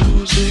the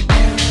music,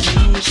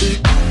 music,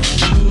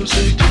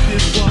 music, if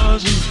it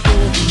wasn't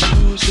for the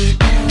music,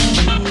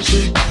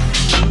 music,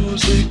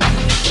 music.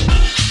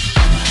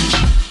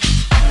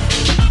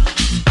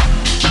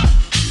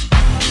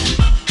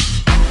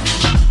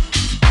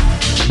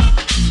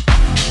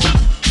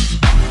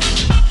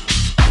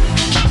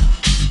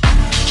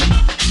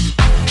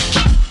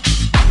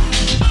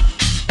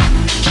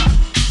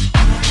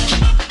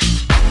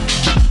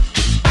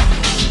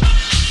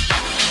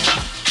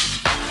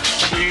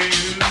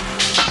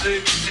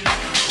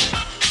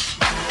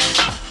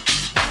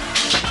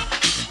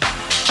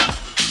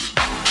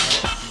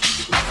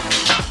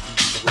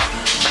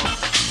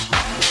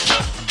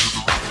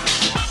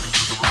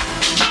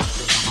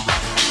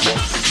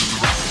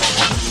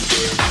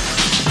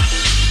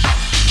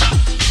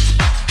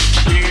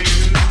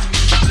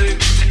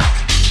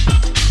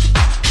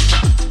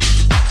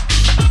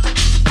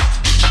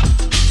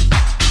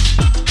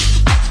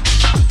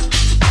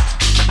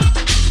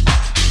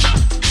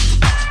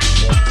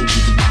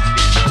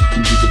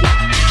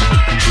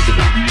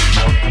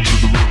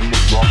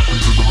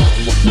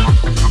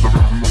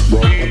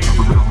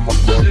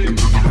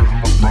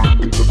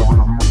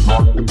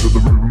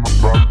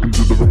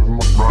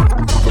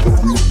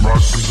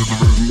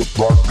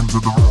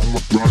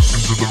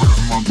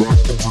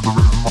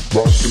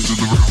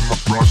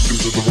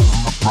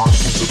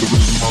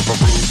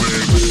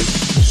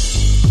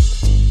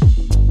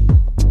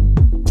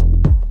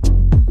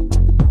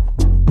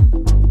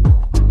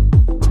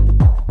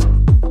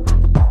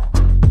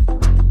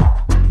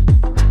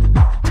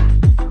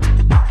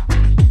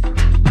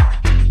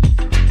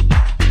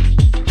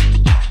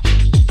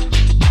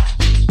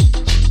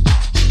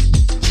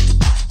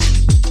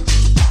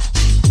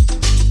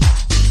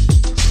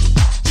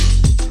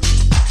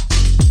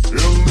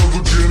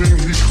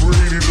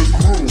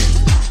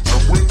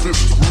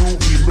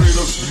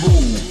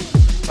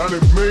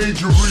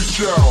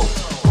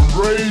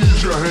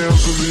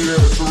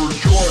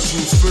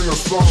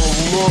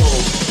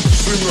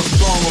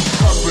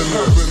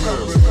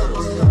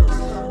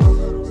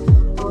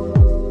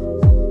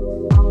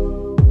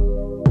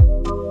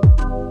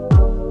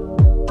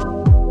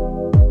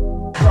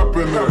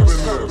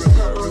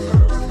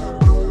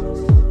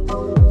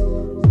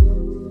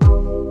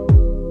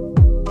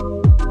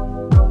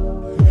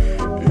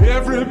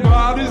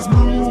 Everybody's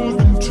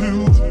moving to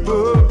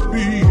the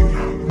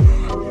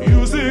beat.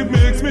 Music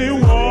makes me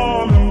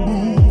wanna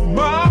move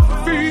my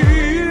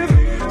feet.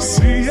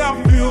 See, I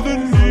feel the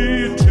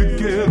need to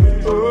get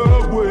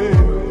away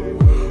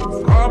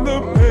from the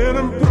pain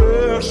and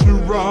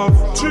pressure of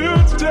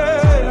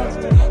today.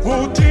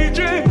 Oh,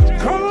 DJ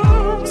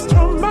comes to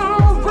my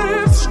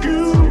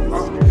rescue.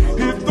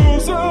 If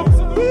those are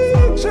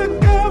beats you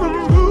gotta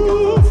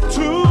move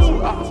to.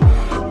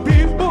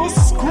 People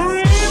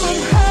scream.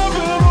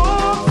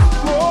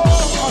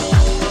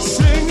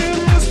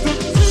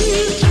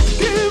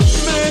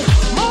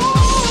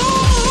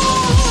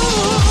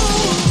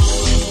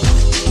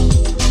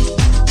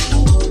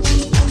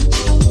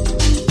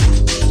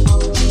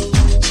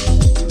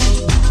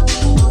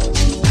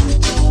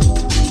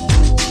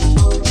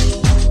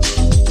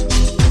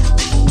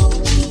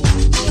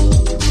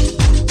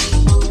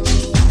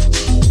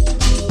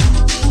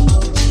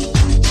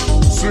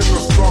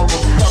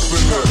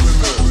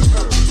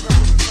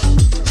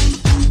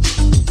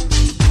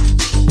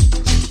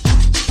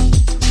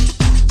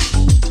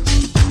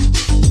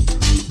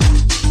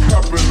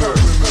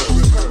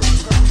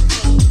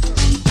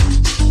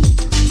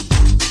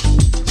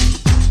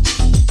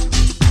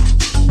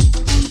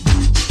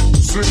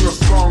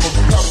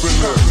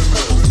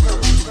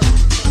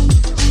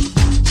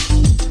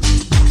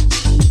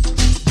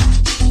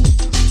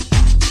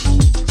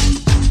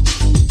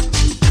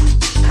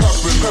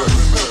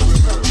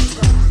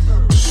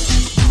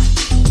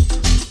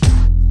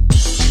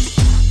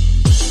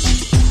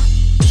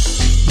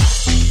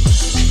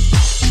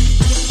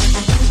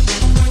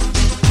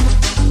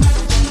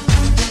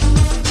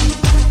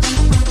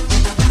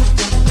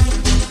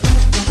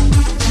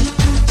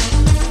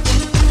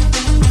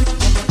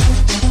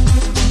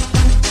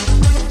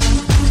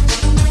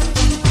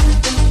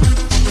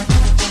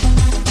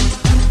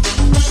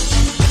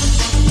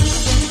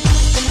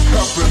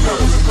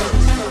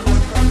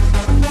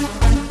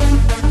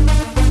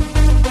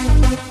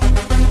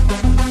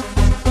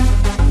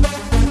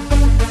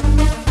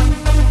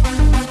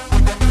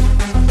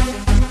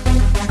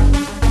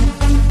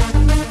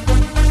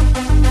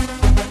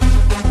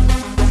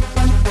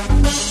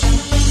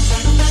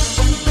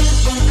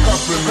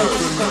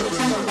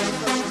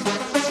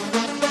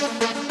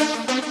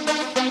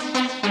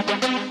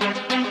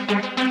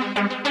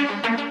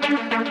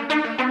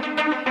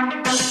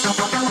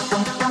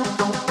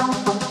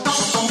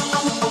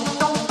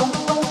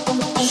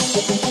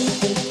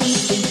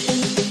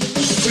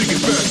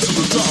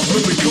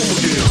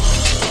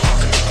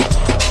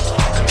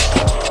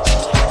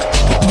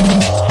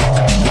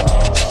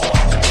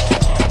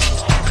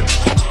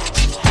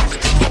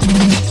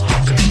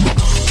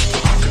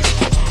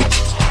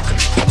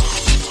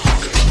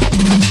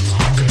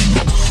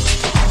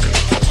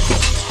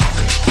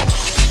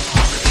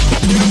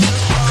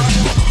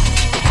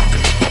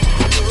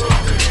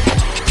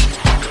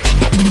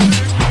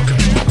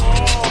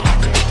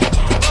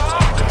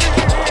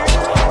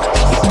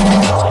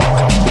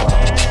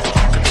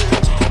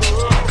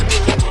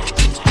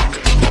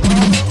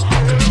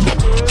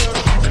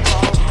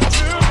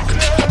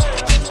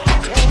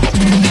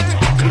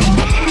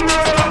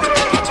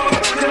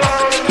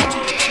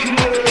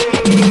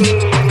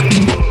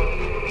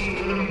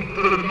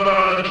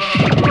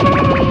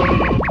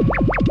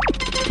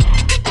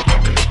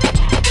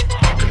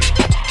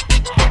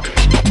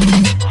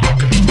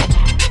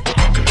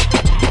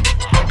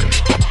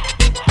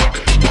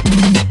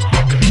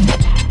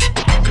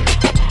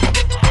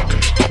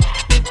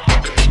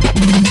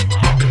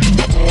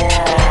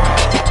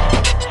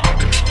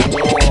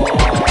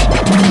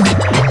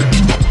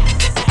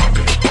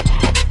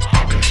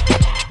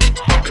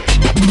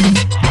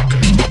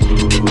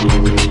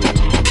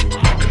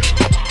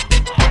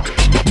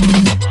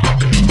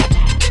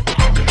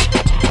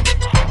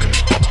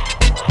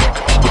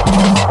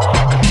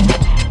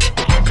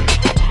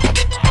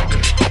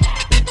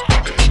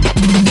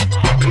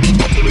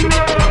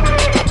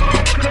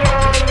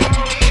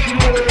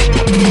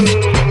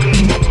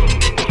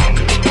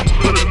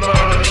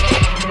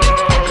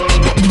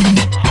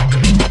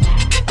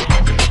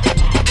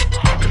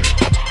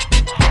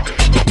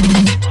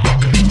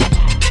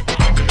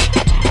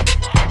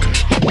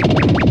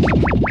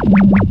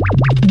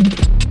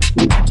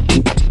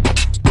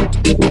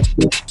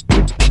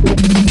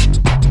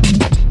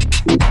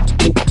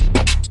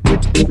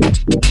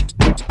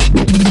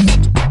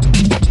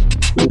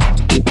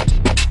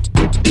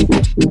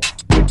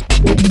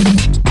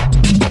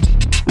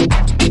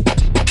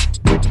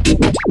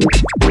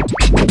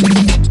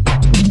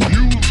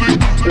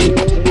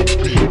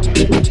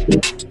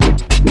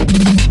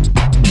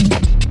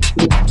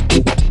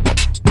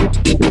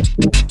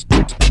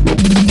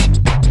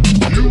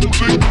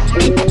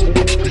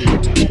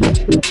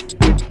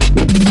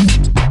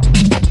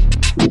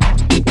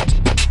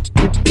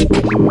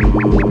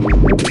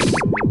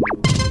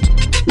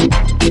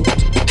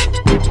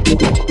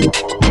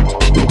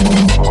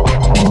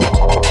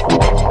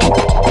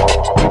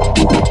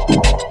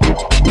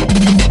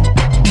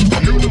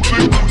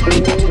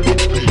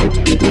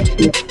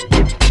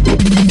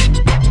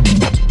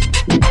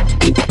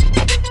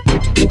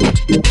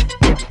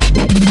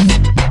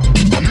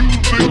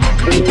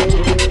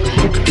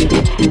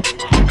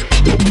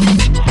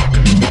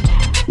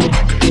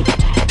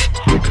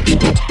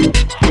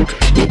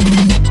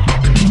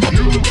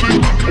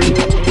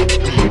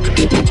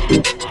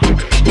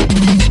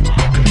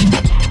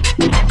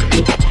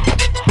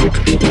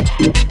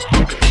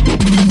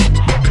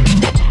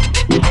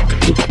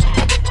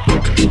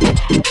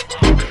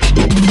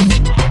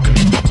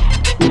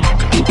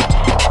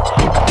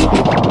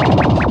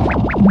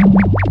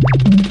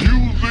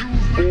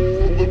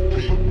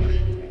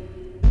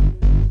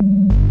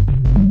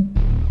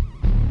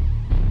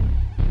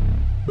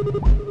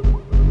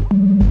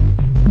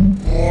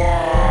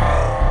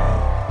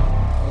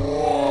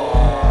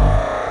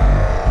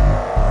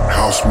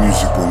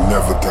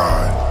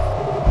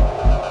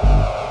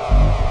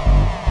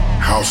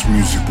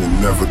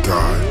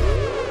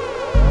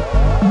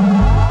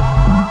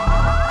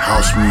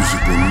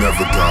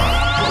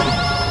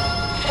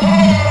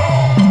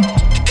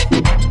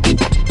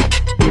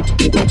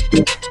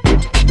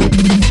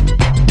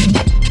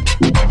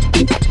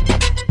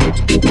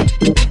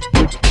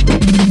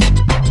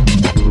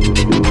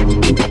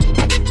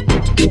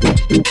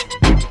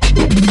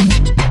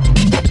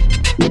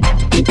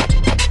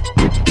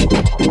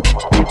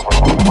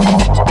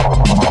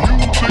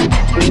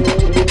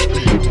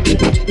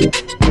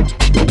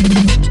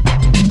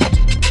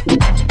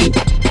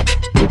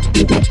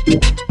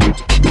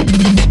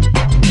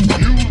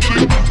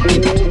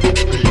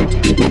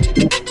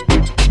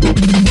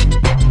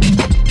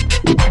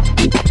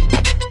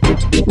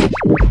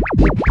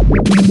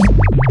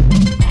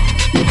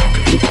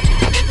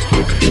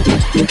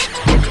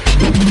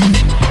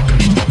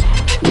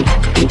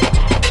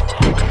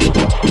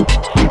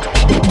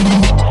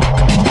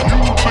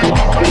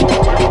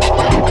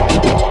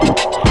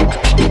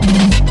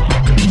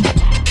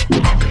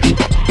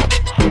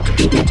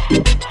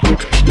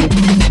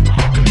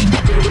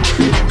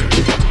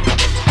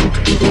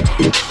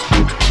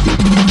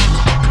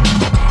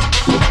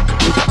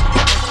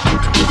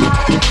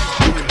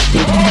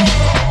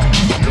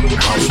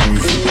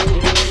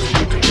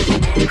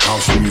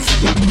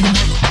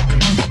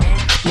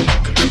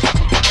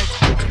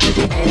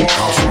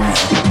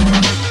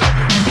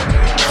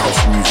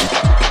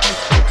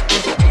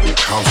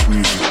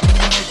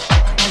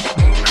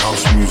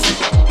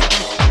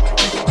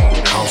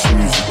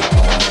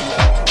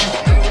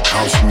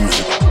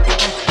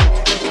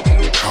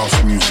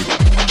 House music.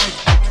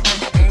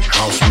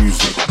 House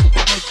music.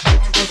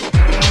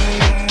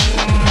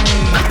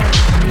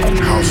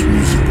 House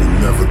music will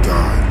never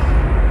die.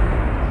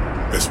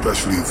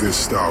 Especially this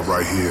style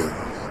right here.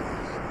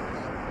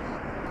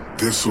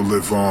 This will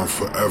live on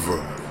forever.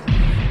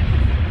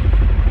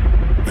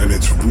 And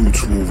its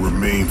roots will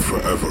remain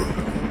forever.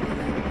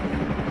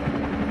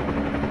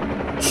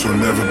 So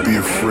never be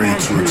afraid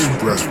to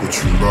express what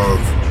you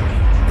love,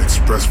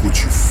 express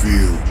what you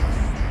feel.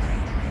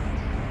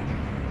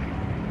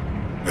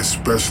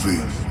 Especially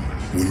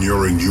when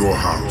you're in your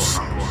house.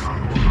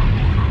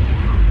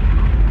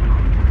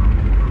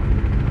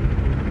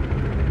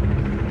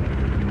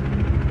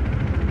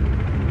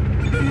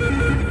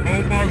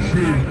 Oh my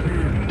shit.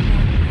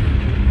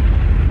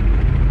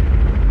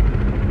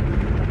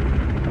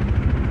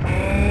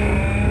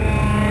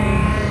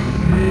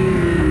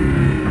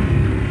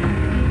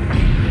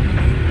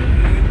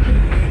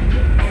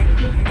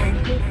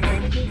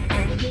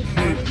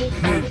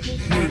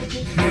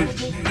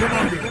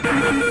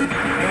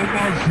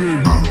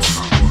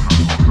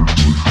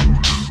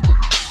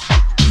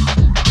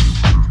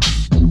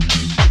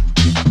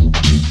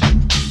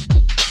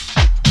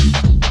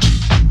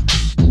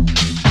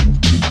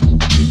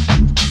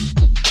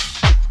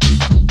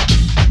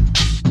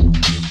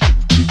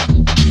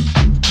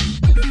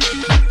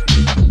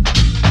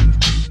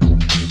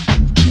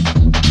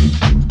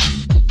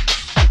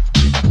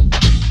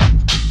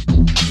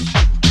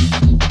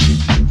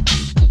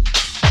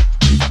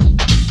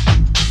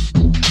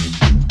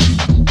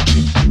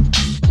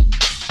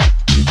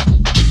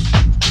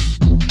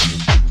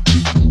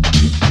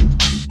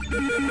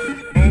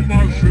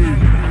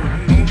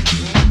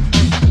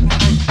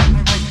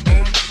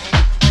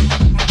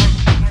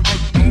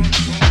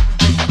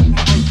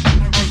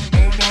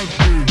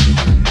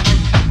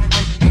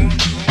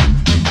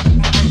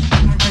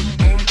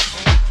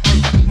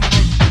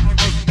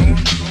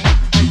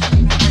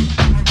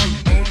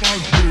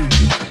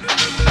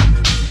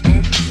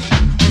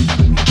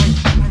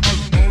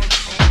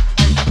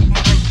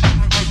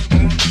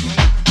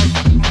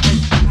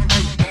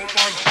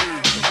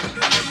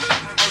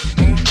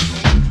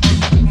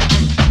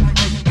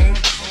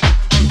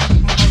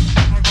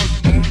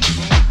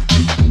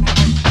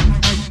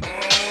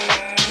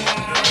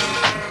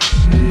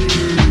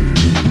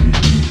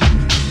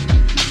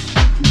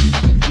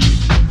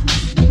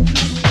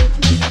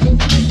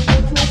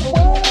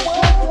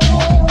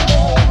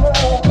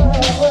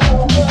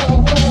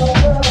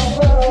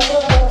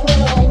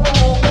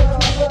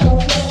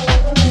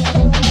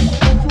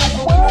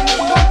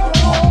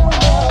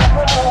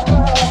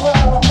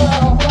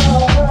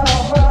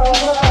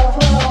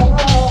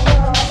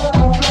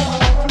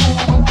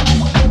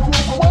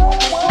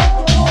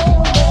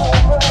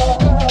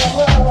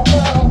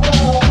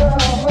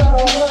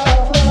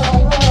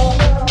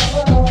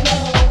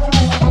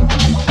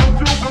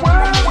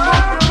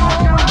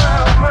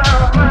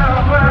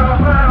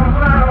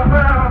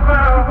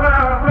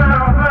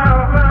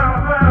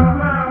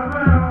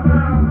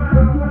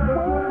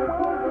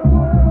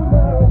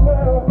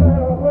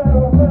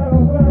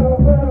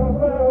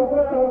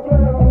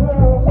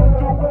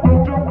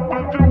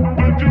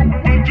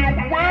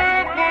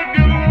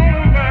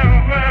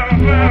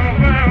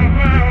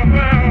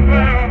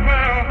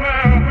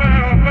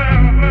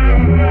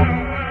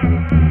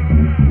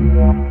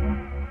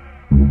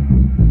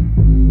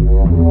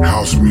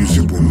 House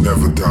music will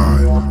never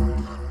die.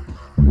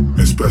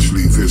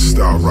 Especially this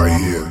style right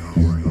here.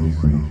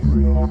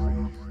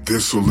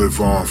 This will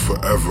live on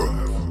forever.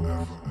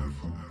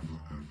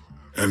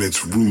 And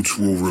its roots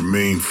will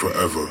remain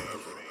forever.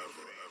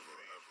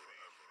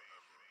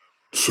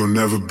 So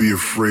never be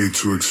afraid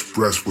to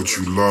express what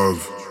you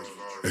love,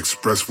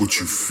 express what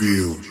you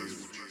feel.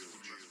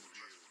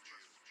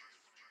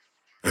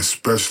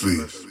 Especially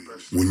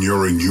when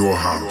you're in your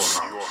house.